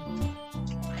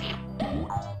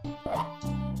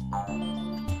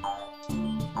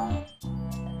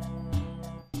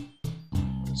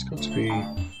 It's got to be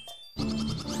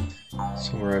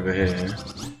somewhere over here.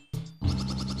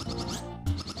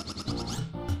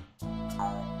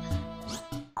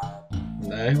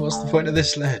 No, what's the point of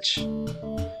this ledge?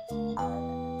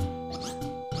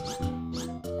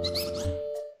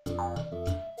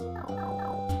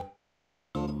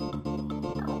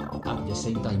 At the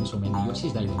same time, so many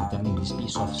Yoshis died returning this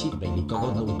piece of shit baby to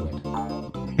go nowhere.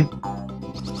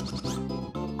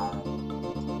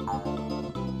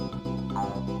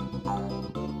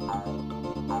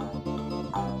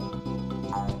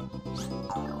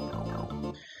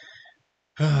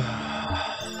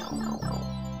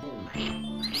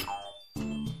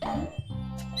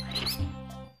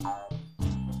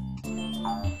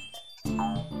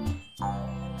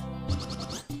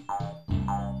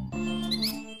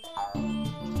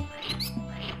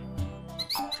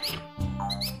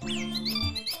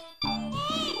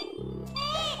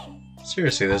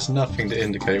 Seriously, there's nothing to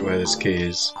indicate where this key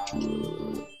is.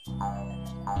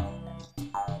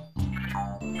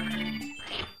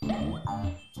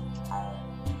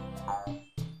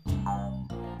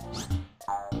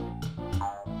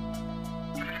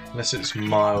 Unless it's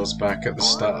miles back at the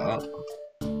start.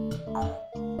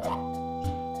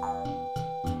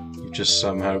 You've just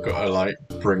somehow got to, like,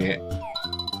 bring it,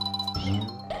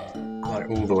 like,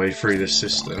 all the way through this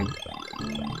system.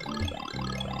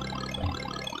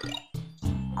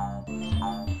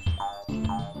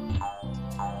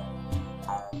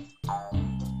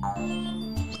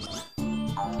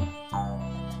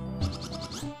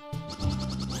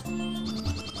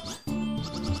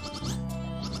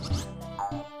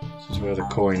 This is where the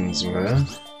coins were.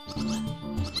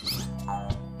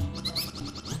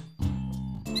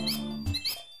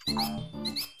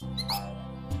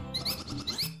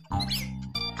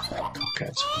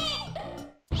 Cockhead.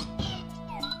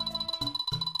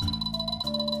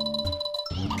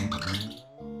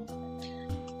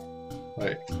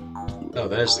 Right. Oh,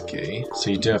 there's the key. So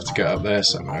you do have to get up there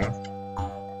somehow.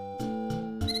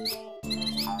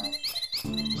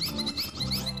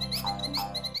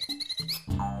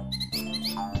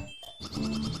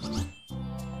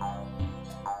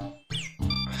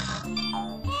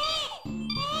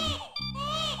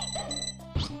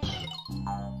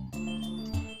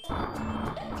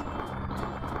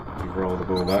 You roll the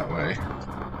ball that way.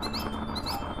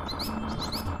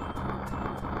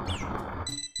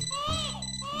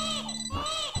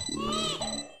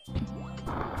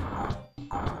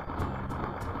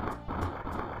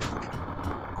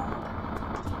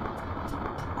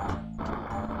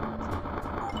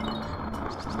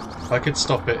 If I could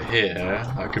stop it here,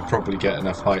 I could probably get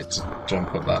enough height to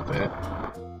jump up that bit.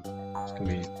 It's gonna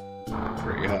be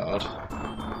pretty hard.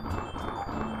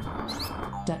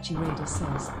 Dutchy Raider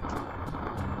says,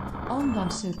 I'm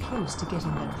so close to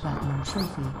getting that platinum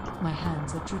trophy, my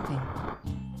hands are dripping.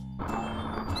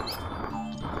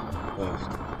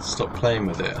 Oh, stop playing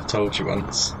with it, I told you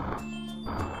once.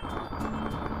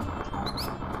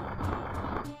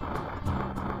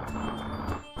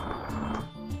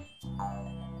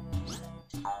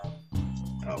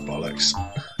 Oh, bollocks.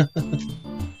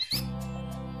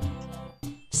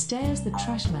 Stairs the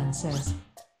trash man says,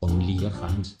 Only your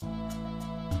hands.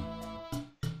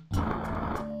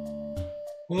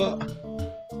 What?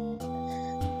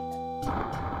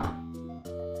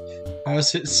 How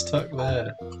is it stuck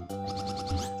there?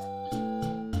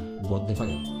 What the fuck?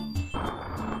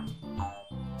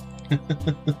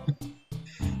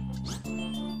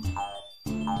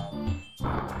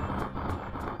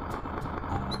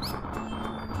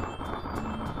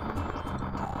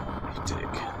 You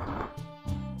dick.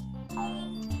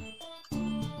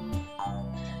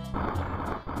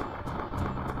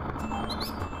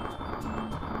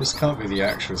 This can't be the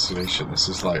actual solution, this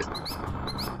is like...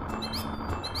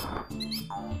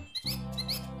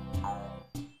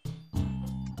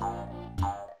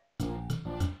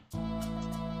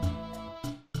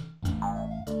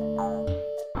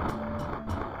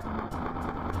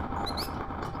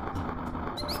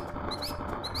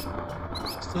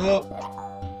 Stop!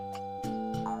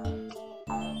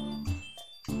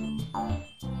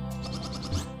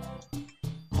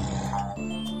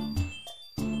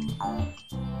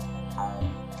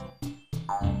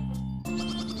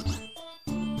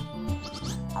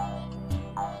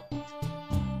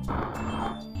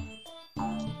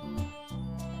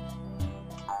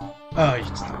 Oh,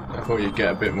 I thought you'd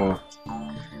get a bit more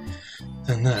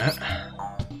than that.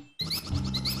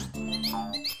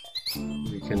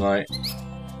 You can like...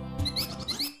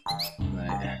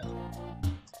 Right.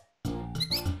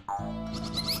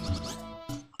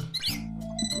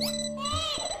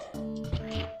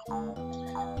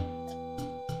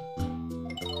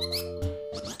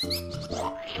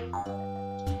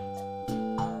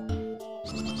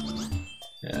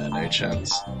 Yeah, no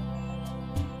chance.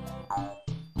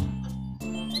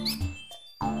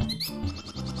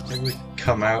 Maybe we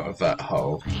come out of that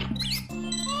hole.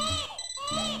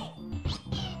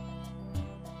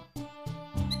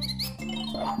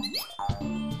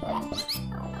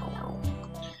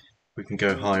 We can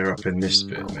go higher up in this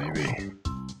bit, maybe.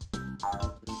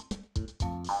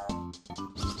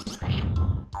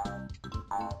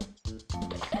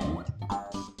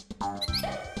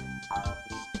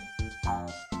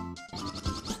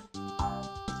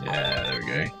 Yeah, there we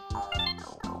go.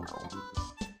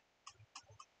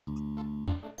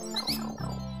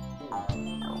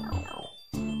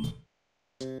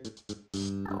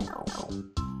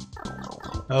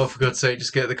 Oh, for God's sake,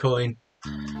 just get the coin.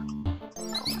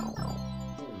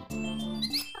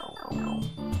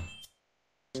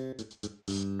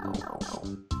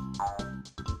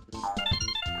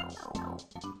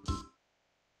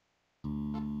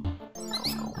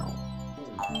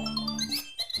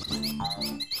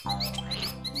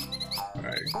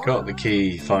 Right, got the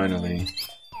key, finally.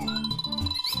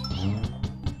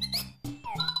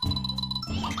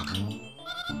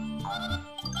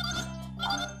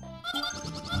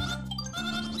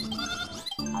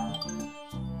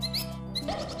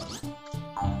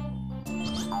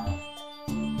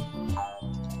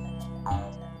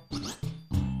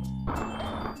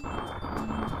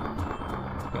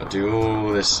 Gotta do all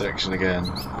this section again.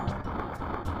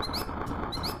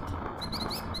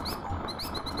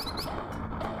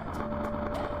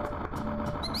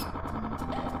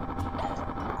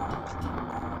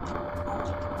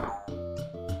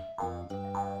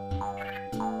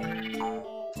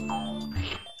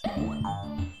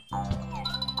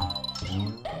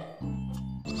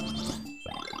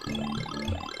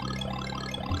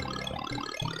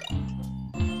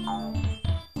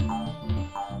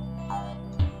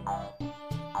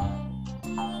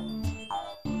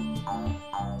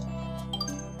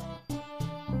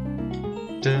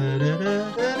 Da, da, da,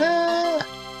 da, da.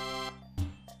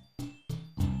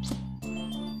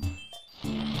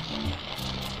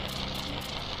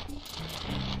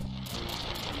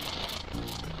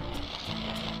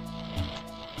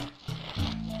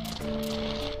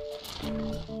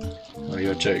 Oh,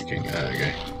 you're joking. Oh,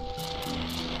 okay.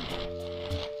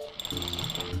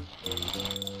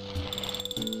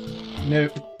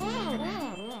 Nope.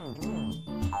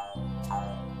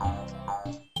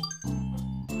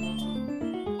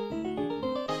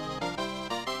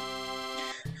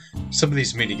 Some of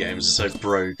these mini games are so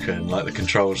broken, like the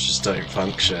controls just don't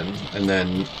function, and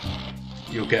then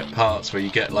you'll get parts where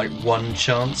you get like one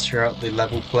chance throughout the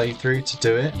level playthrough to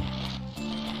do it,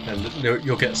 And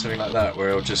you'll get something like that where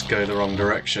it'll just go the wrong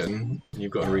direction. And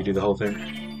you've got to redo the whole thing.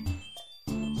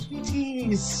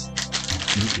 Sweeties!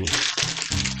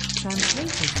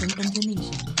 Translated from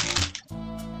Indonesian.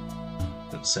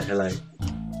 Let's say hello.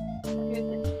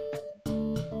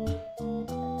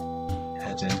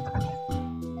 Head in.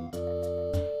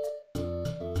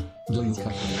 Do you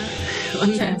have On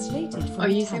there. Translated from Are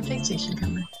you using a Italian. PlayStation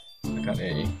camera? I can't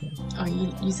hear you. Are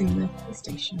you using the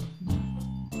PlayStation?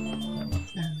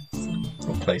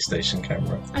 Or PlayStation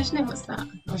camera. I don't know what's that.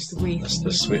 Oh, it's the Wii That's thing.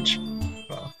 the Switch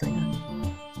bar thing.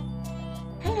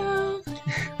 Hello.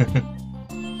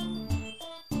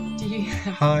 Do you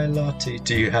have? Hi Lottie,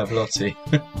 do you have Lottie?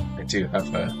 I do have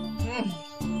her.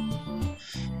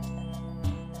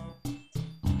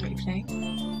 What are you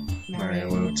playing? Mario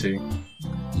World 2.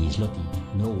 Yes, Lottie.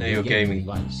 No, No, you're gaming.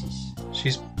 devices.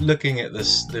 She's looking at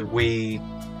this, the Wii.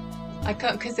 I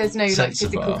can't because there's no like Sensor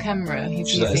physical bar. camera. He's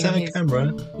She's like, is using that a his camera?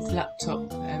 laptop,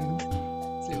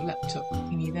 his little laptop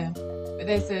thingy there. But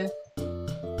there's a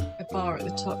bar at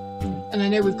the top, and I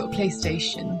know we've got a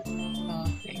PlayStation bar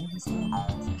thing as well.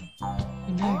 So. I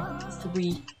know it's the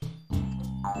Wii.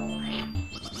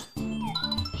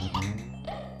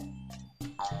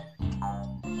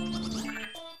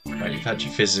 Right, you've had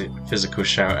your physical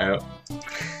shout out.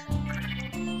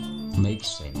 Makes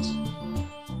sense.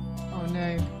 Oh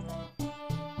no.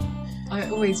 I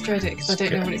always dread it because I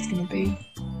don't know what it's going to be.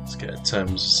 Let's get a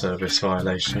terms of service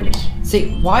violations. See,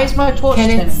 why is my torch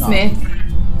Kenneth turning Smith.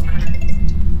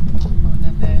 Oh,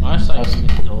 never. I say in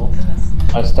the door.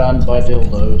 I stand by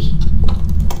dildos.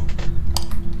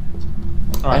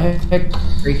 on? I heard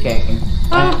creaking.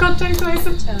 Oh god, don't close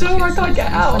the door, I can't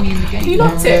get out. He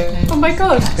locked it. Oh my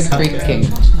god. I heard creaking.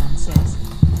 Watchman says.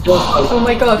 Oh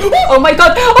my god. Oh my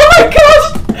god. Oh my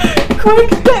god. Quick,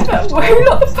 get that way.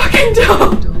 Lock the fucking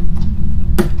door.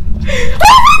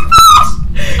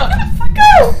 Oh my gosh. Get the fuck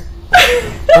out.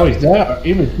 Oh, he's there.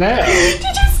 He was there.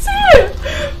 Did you see it?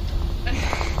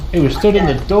 He was stood in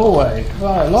the doorway.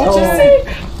 Right, Did lots you of. see?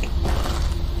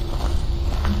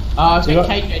 Oh, I You got-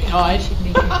 think KJ died.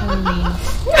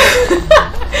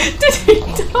 Did he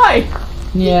die?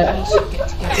 Yeah. Get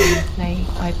together and play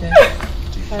either.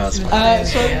 That's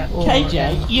So, KJ,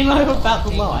 you know about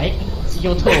the light,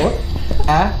 your torch,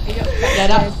 yeah,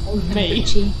 that was me.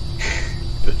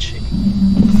 Butchie.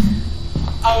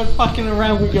 I was fucking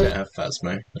around We with don't your... have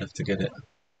Phasmo. I have to get it.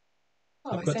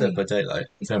 Oh, I've it's got Dead only- by Daylight.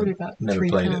 It's Never, probably about never £3.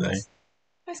 played it though.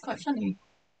 That's quite funny.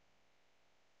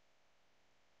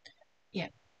 Yeah.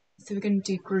 So we're going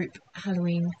to do group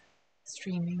Halloween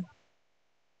streaming.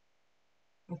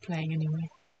 Or playing anyway.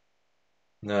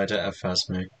 No, I don't have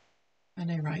Phasmo. I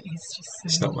know, right? He's just so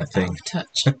It's not my out thing. of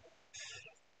touch.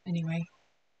 Anyway,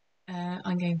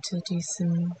 I'm going to do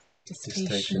some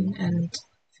dissertation Dissertation. and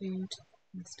food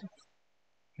and stuff.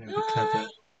 Very clever.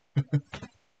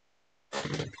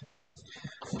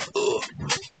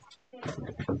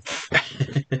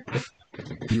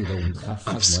 You don't have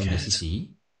I'm one scared. SEC?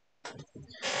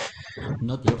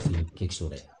 Not your thing,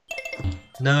 Kixore.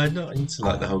 No, I'm not into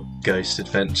like the whole ghost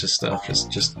adventure stuff. It's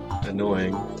just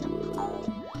annoying.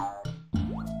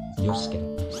 You're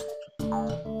scared.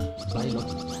 Bye,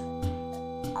 Lottie.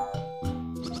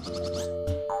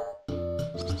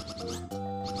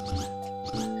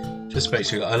 Just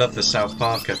basically, I love the South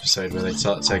Park episode where they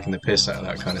start taking the piss out of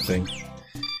that kind of thing. Fair.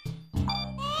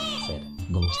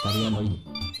 Gustaría annoying.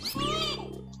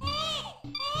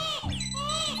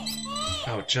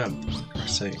 Oh, jump! I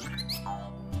see.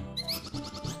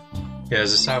 Yeah,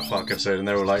 there's a South Park episode and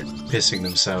they're all like pissing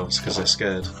themselves because they're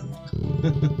scared.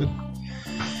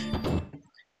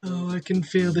 Oh, I can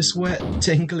feel this wet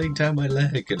tingling down my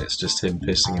leg, and it's just him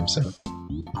pissing himself.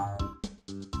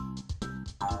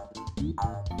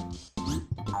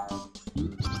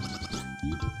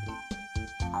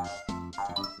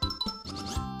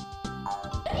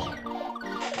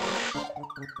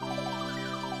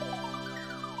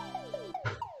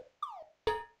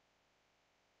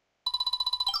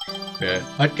 Yeah,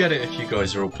 I'd get it if you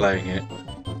guys are all playing it.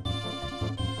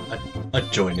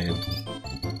 I'd join in.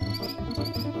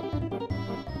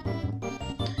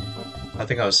 I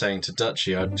think I was saying to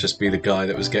Dutchy I'd just be the guy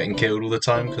that was getting killed all the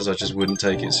time because I just wouldn't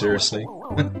take it seriously.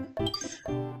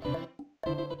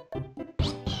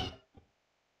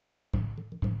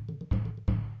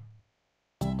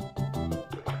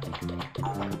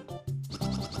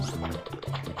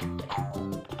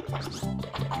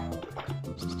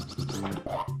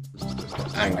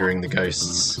 Angering the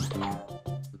ghosts.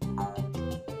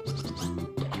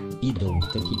 He don't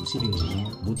take it seriously,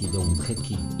 but he don't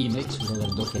hate it. He makes another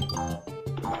docket.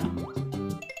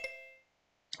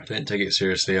 I don't take it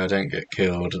seriously, I don't get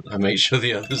killed. I make sure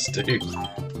the others do.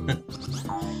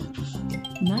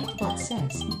 Nightbot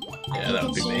says, Yeah, that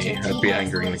would be me. I'd be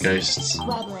angering the ghosts.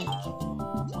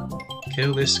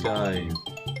 Kill this guy.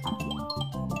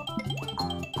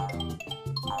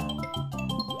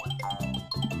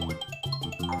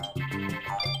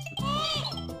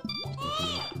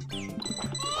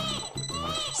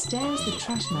 Stairs the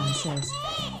Trashman says,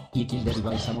 You kill the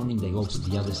rival summoning the ghost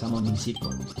via the summoning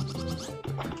circle.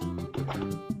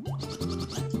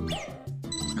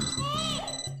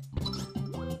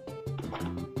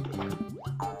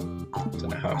 Don't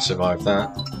know how I survived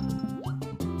that.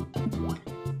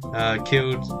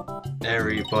 Killed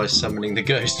Eri by summoning the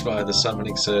ghost via the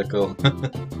summoning circle.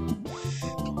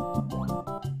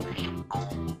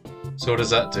 So what does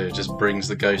that do? It just brings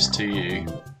the ghost to you,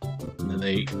 and then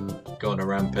they go on a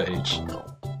rampage.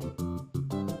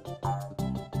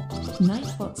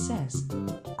 Nightbot says,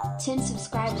 10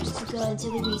 subscribers to go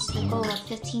until we reach the goal of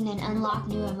 15 and unlock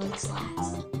new emote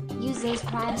slots. Use those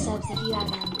Prime subs if you have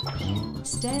them.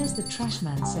 Stairs the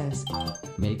Trashman says,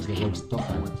 Make the ghost to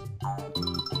hunt.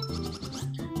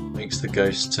 Makes the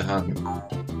ghost to hunt.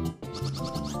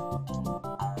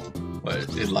 Well,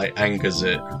 it like angers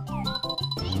it.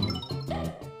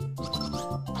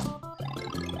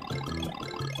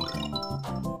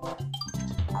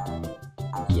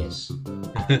 Yes.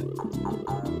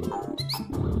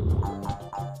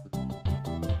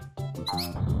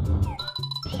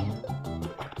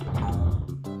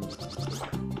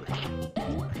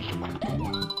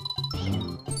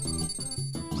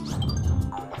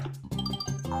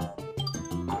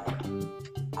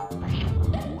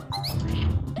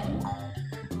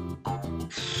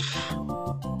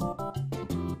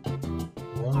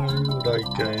 Why would I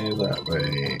go that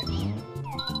way?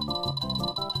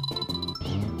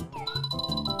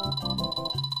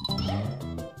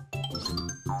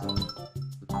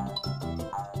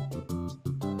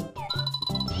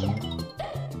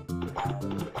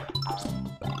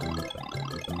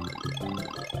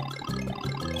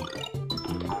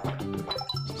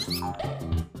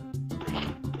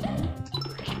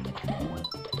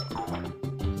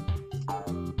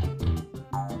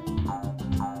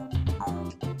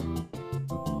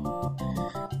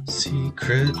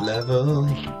 Secret level.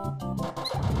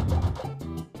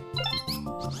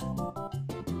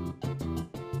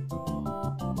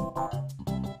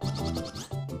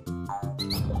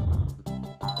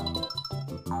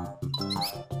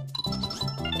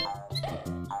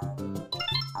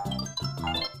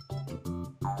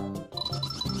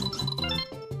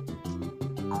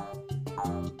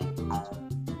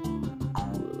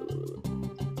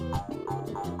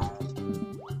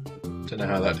 Don't know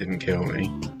how that didn't kill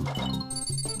me.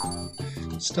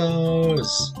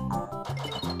 Stars!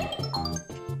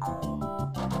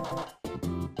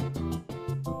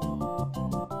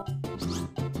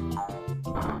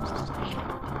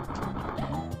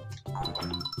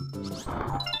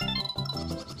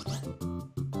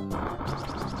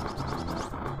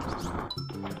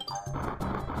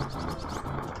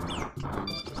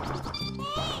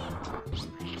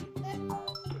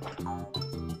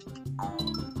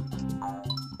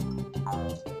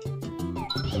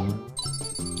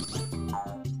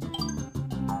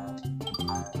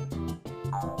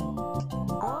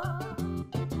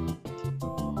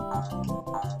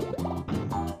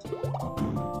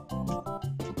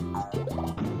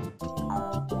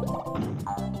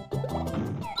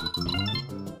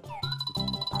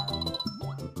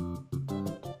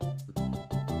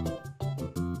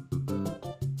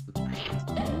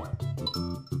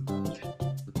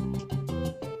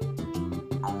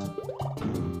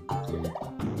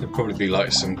 There'd probably be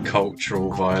like some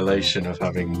cultural violation of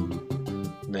having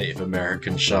Native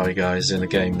American Shy Guys in a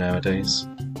game nowadays.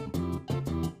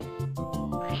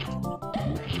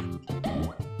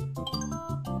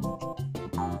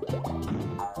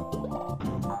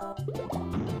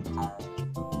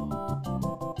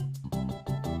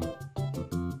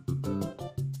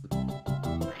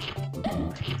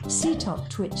 C-Top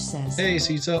Twitch says, Hey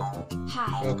C-Top,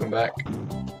 Hi. welcome back.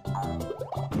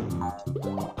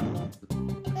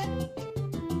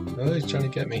 Oh, he's trying to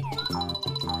get me.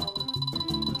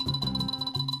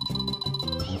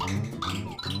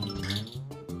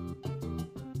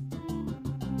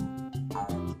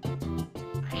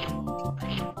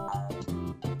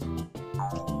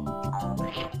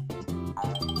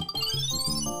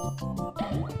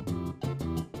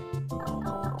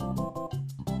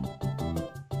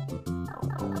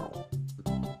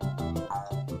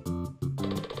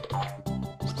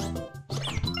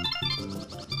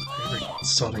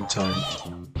 Sodding time.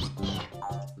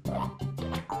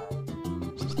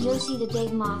 Yoshi the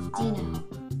Big Moth Dino.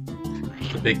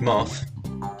 The big moth.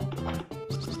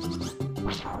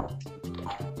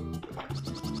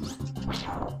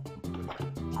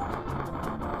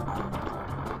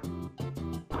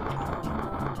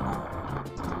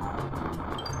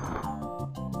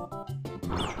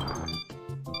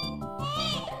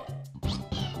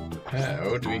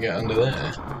 How do we get under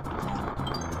there?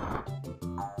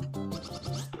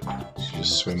 Should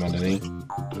just swim underneath.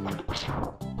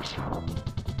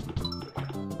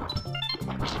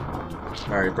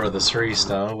 Mario Brothers 3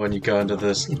 style when you go under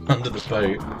the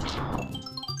boat.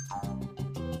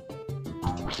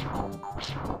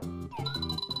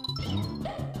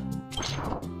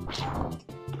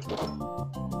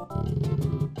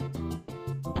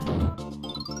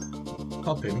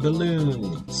 Popping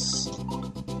balloons.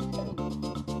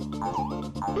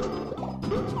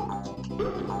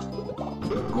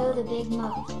 Know the big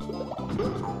moat.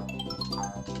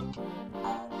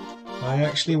 I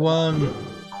actually won.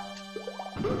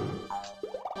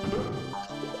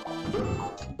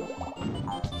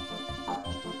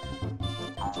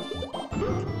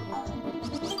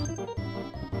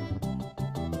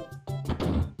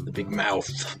 The big mouth.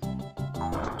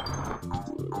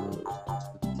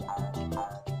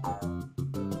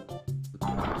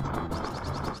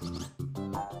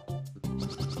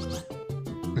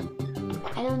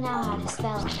 I don't know how to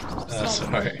spell it. That's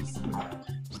alright.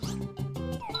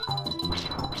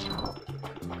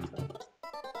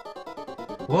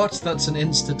 What? That's an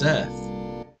insta-death.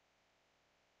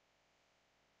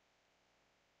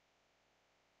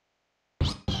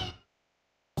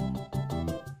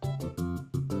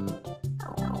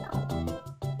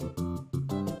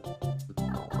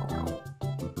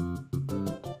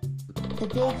 The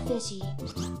big fishy.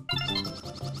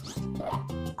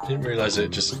 Didn't realise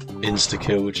it just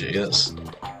insta-killed you. That's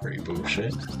pretty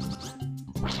bullshit.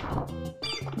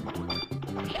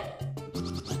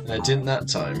 I didn't that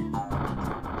time.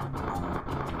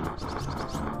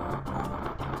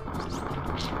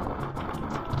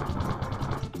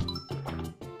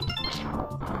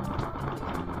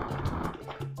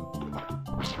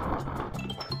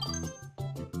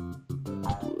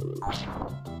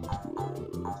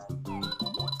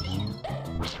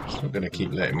 It's not going to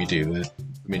keep letting me do the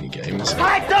mini games.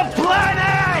 Hide the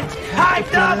planet! Hide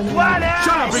the planet!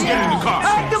 Shut up and get in the car!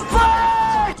 Hide the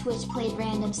planet! Twitch played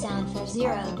random sound for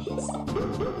 0 bits.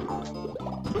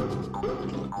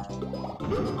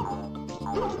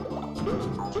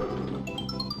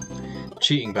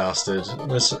 Cheating bastard.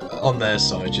 Was on their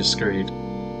side, you're screwed.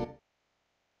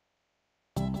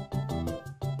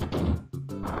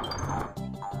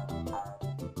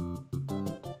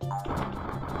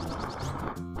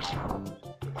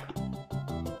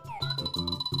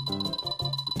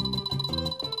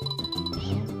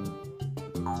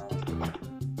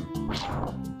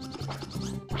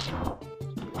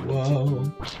 Whoa.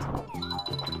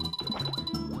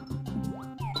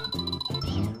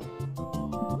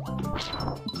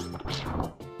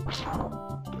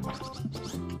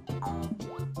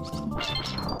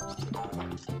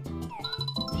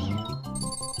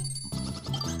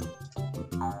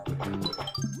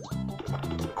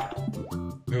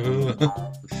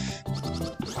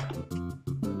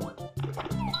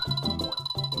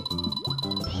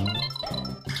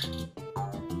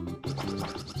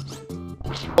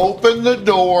 Open the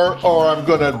door or I'm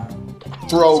gonna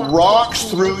throw rocks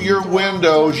through your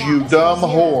windows, you dumb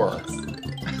whore.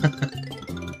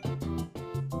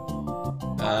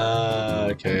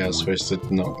 Okay, I was supposed to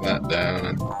knock that down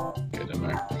and get him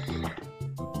out.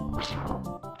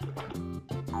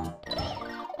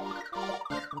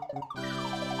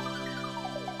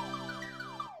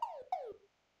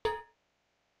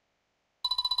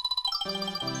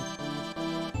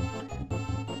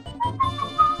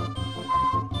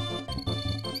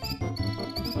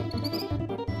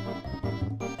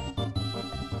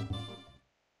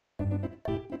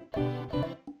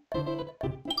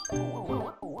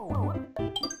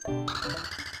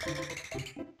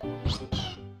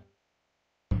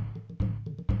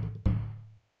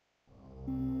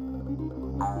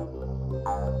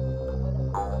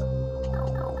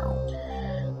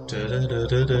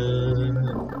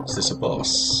 Is this a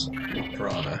boss?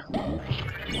 Piranha.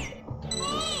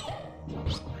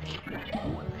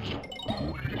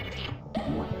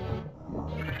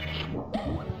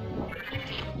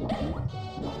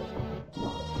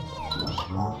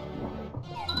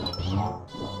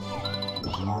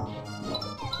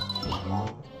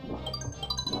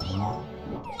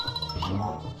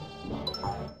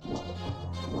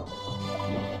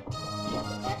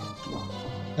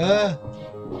 Ah!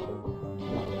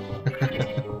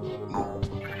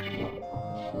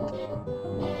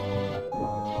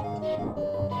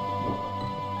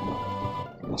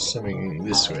 There's something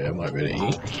this way I might be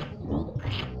able to eat.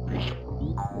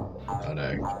 Oh no.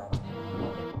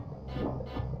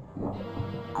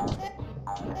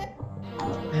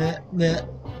 Yeah.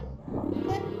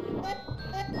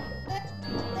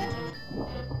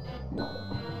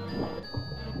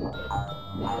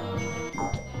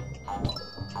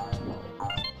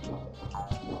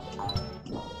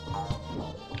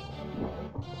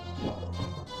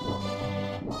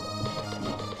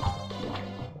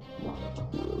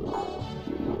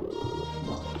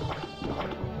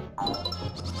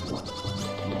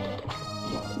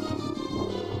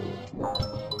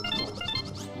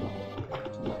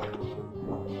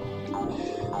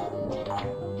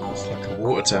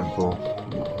 water temple.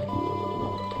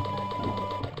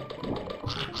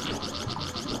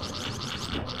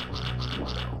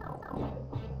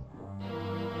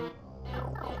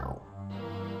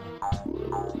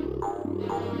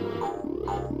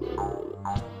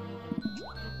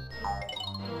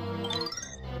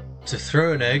 To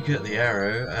throw an egg at the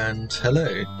arrow and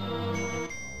hello.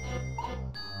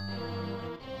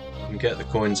 And get the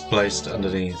coins placed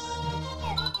underneath.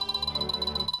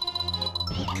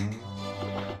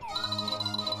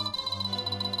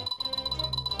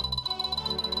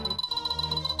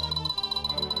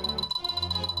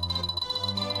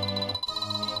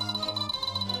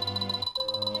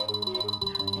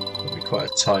 That'll be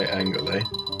quite a tight angle, eh?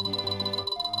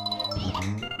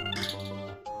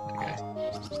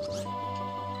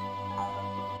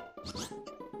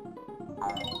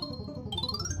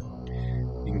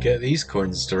 Get these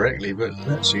coins directly, but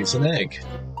let's use an egg.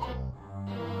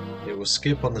 It will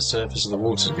skip on the surface of the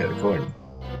water to get the coin.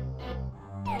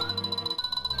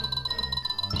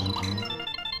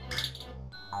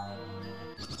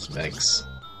 Some eggs.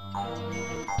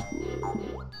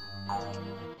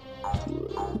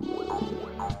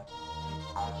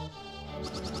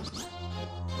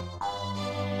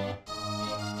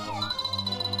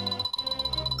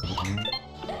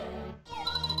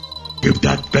 Give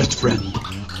that best friend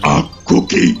a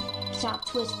cookie! Shop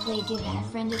Twitch Play, give that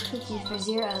friend a cookie for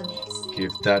 0 bits.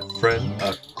 Give that friend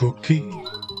a cookie.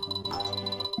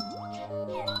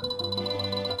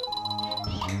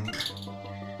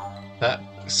 That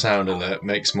sound alert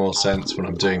makes more sense when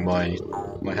I'm doing my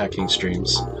hacking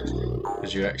streams,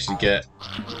 because you actually get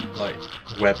like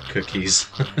web cookies.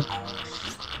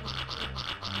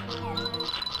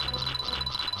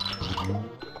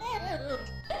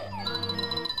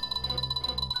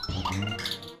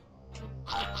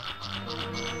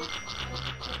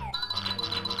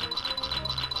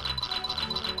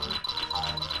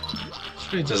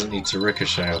 It doesn't need to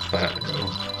ricochet off that.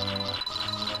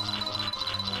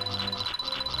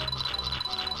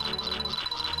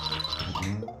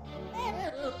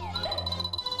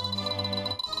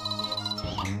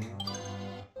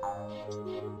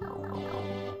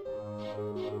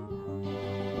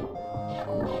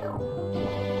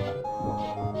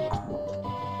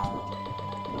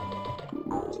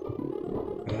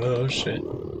 Oh shit.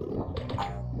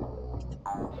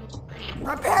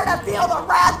 Prepare to feel the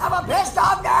wrath of a pissed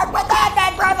off nerd with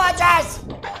admin privileges!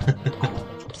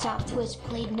 Shop Twitch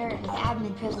played nerd with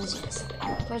admin privileges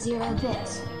for 0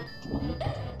 bits.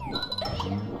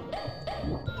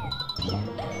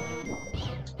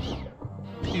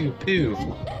 Pew pew.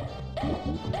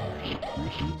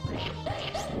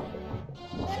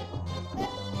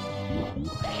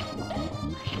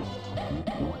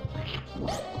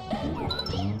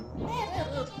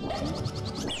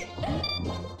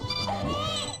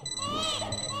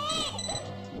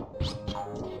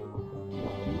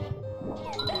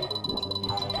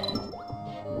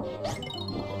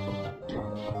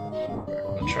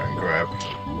 I'll try and grab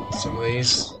some of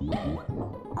these.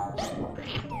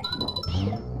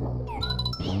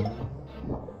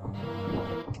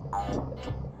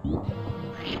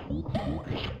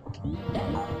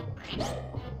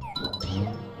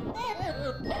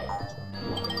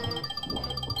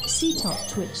 C-Top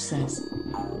Twitch says,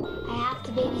 I have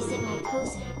to babysit my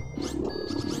cousin.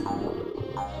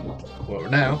 What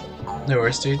now? No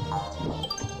worries, dude.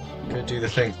 Go do the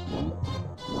thing.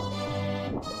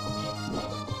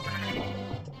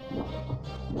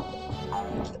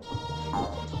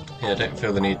 Yeah, don't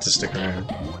feel the need to stick around.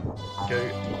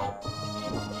 Go.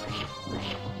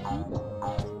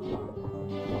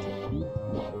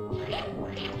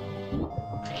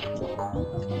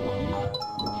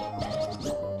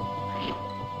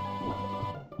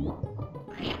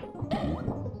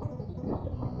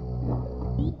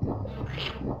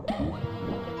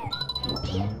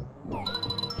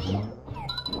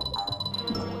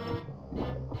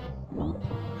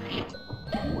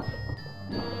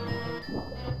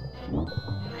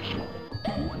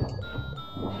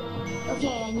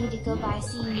 Okay, I need to go by.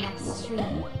 See you next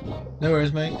stream. No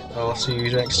worries, mate. I'll see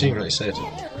you next stream, like I said.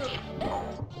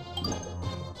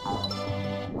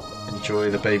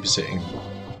 Enjoy the babysitting.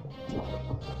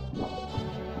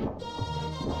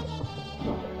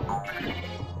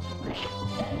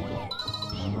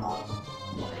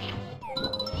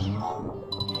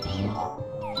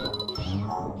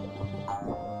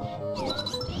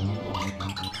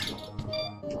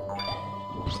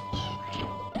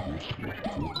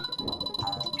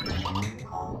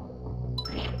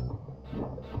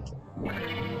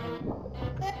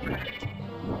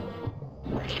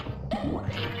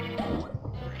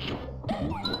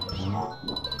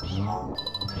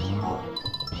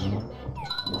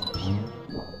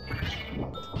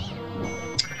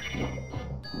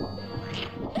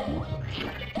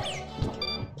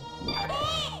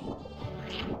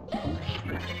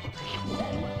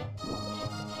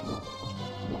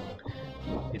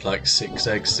 like 6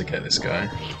 eggs to get this guy.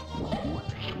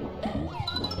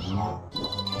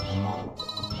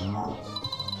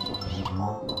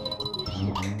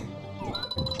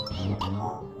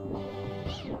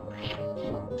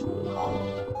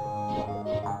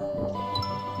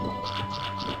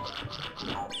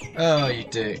 Oh, you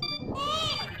dick.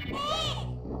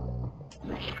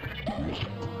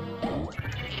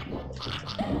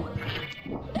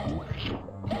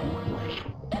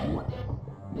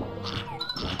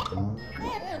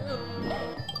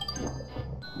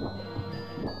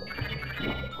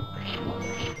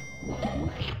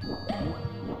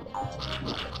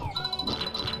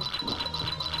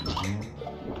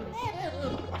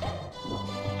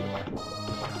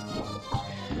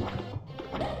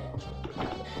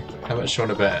 How much do you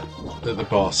want to bet that the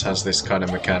boss has this kind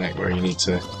of mechanic where you need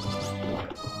to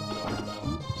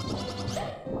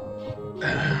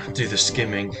do the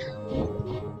skimming?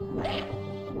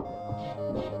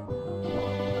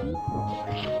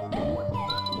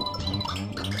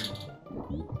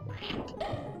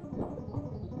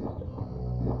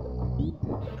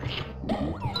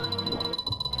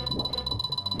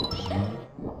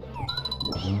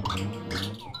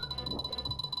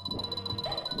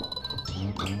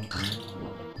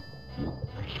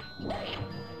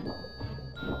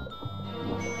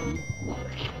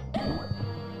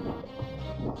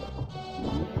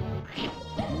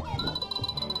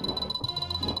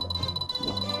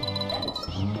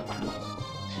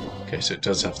 Okay, so it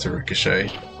does have to ricochet.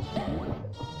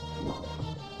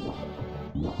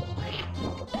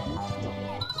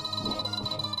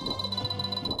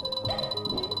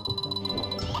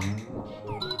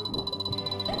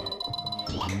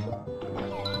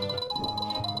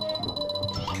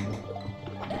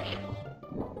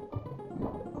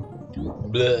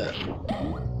 Bleh.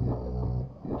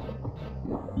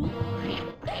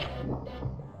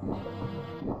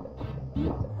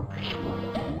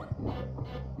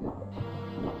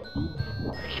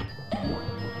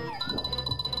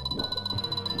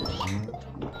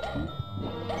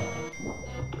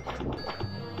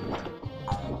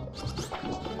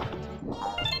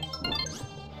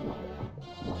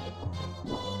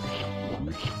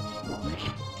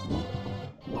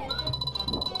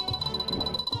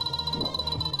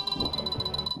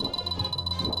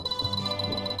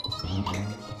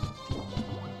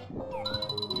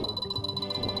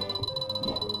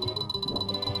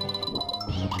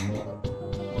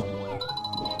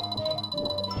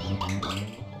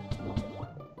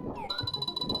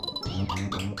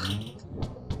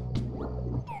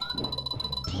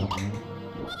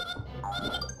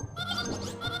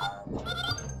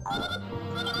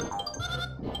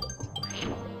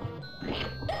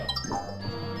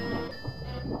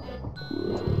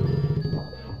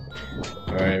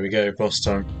 Alright, here we go, boss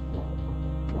time.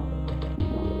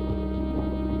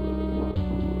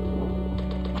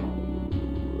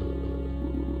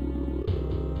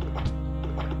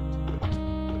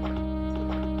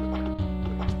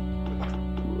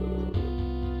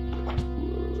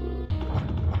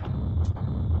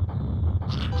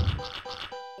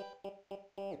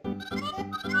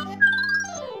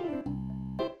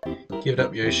 Give it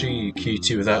up, Yoshi, you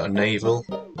cutie without a navel.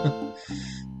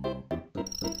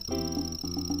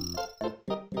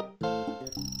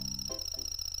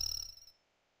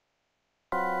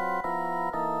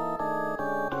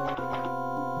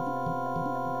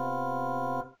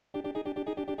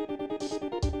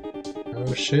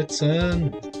 Oh shit,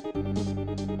 son.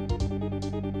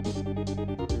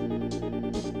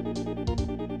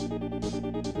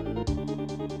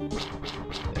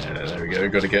 Yeah, there we go,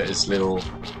 gotta get his little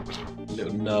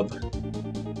nub.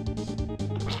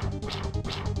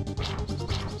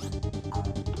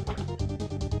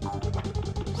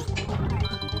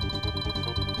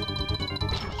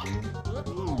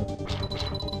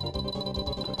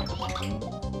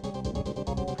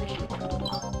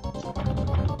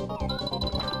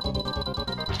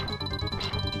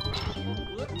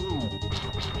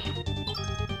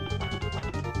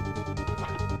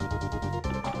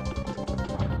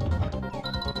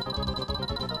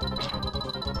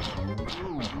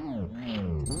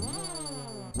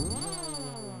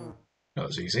 That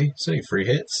was easy. It's only 3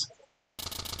 hits.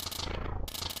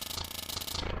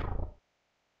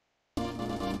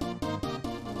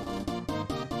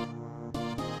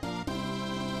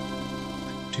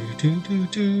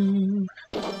 Do.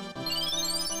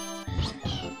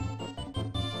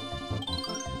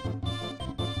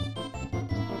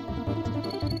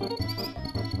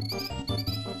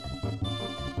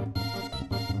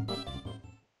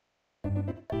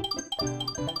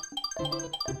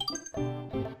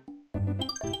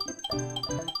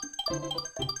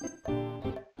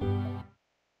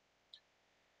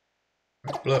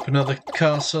 Blow up another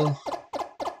castle.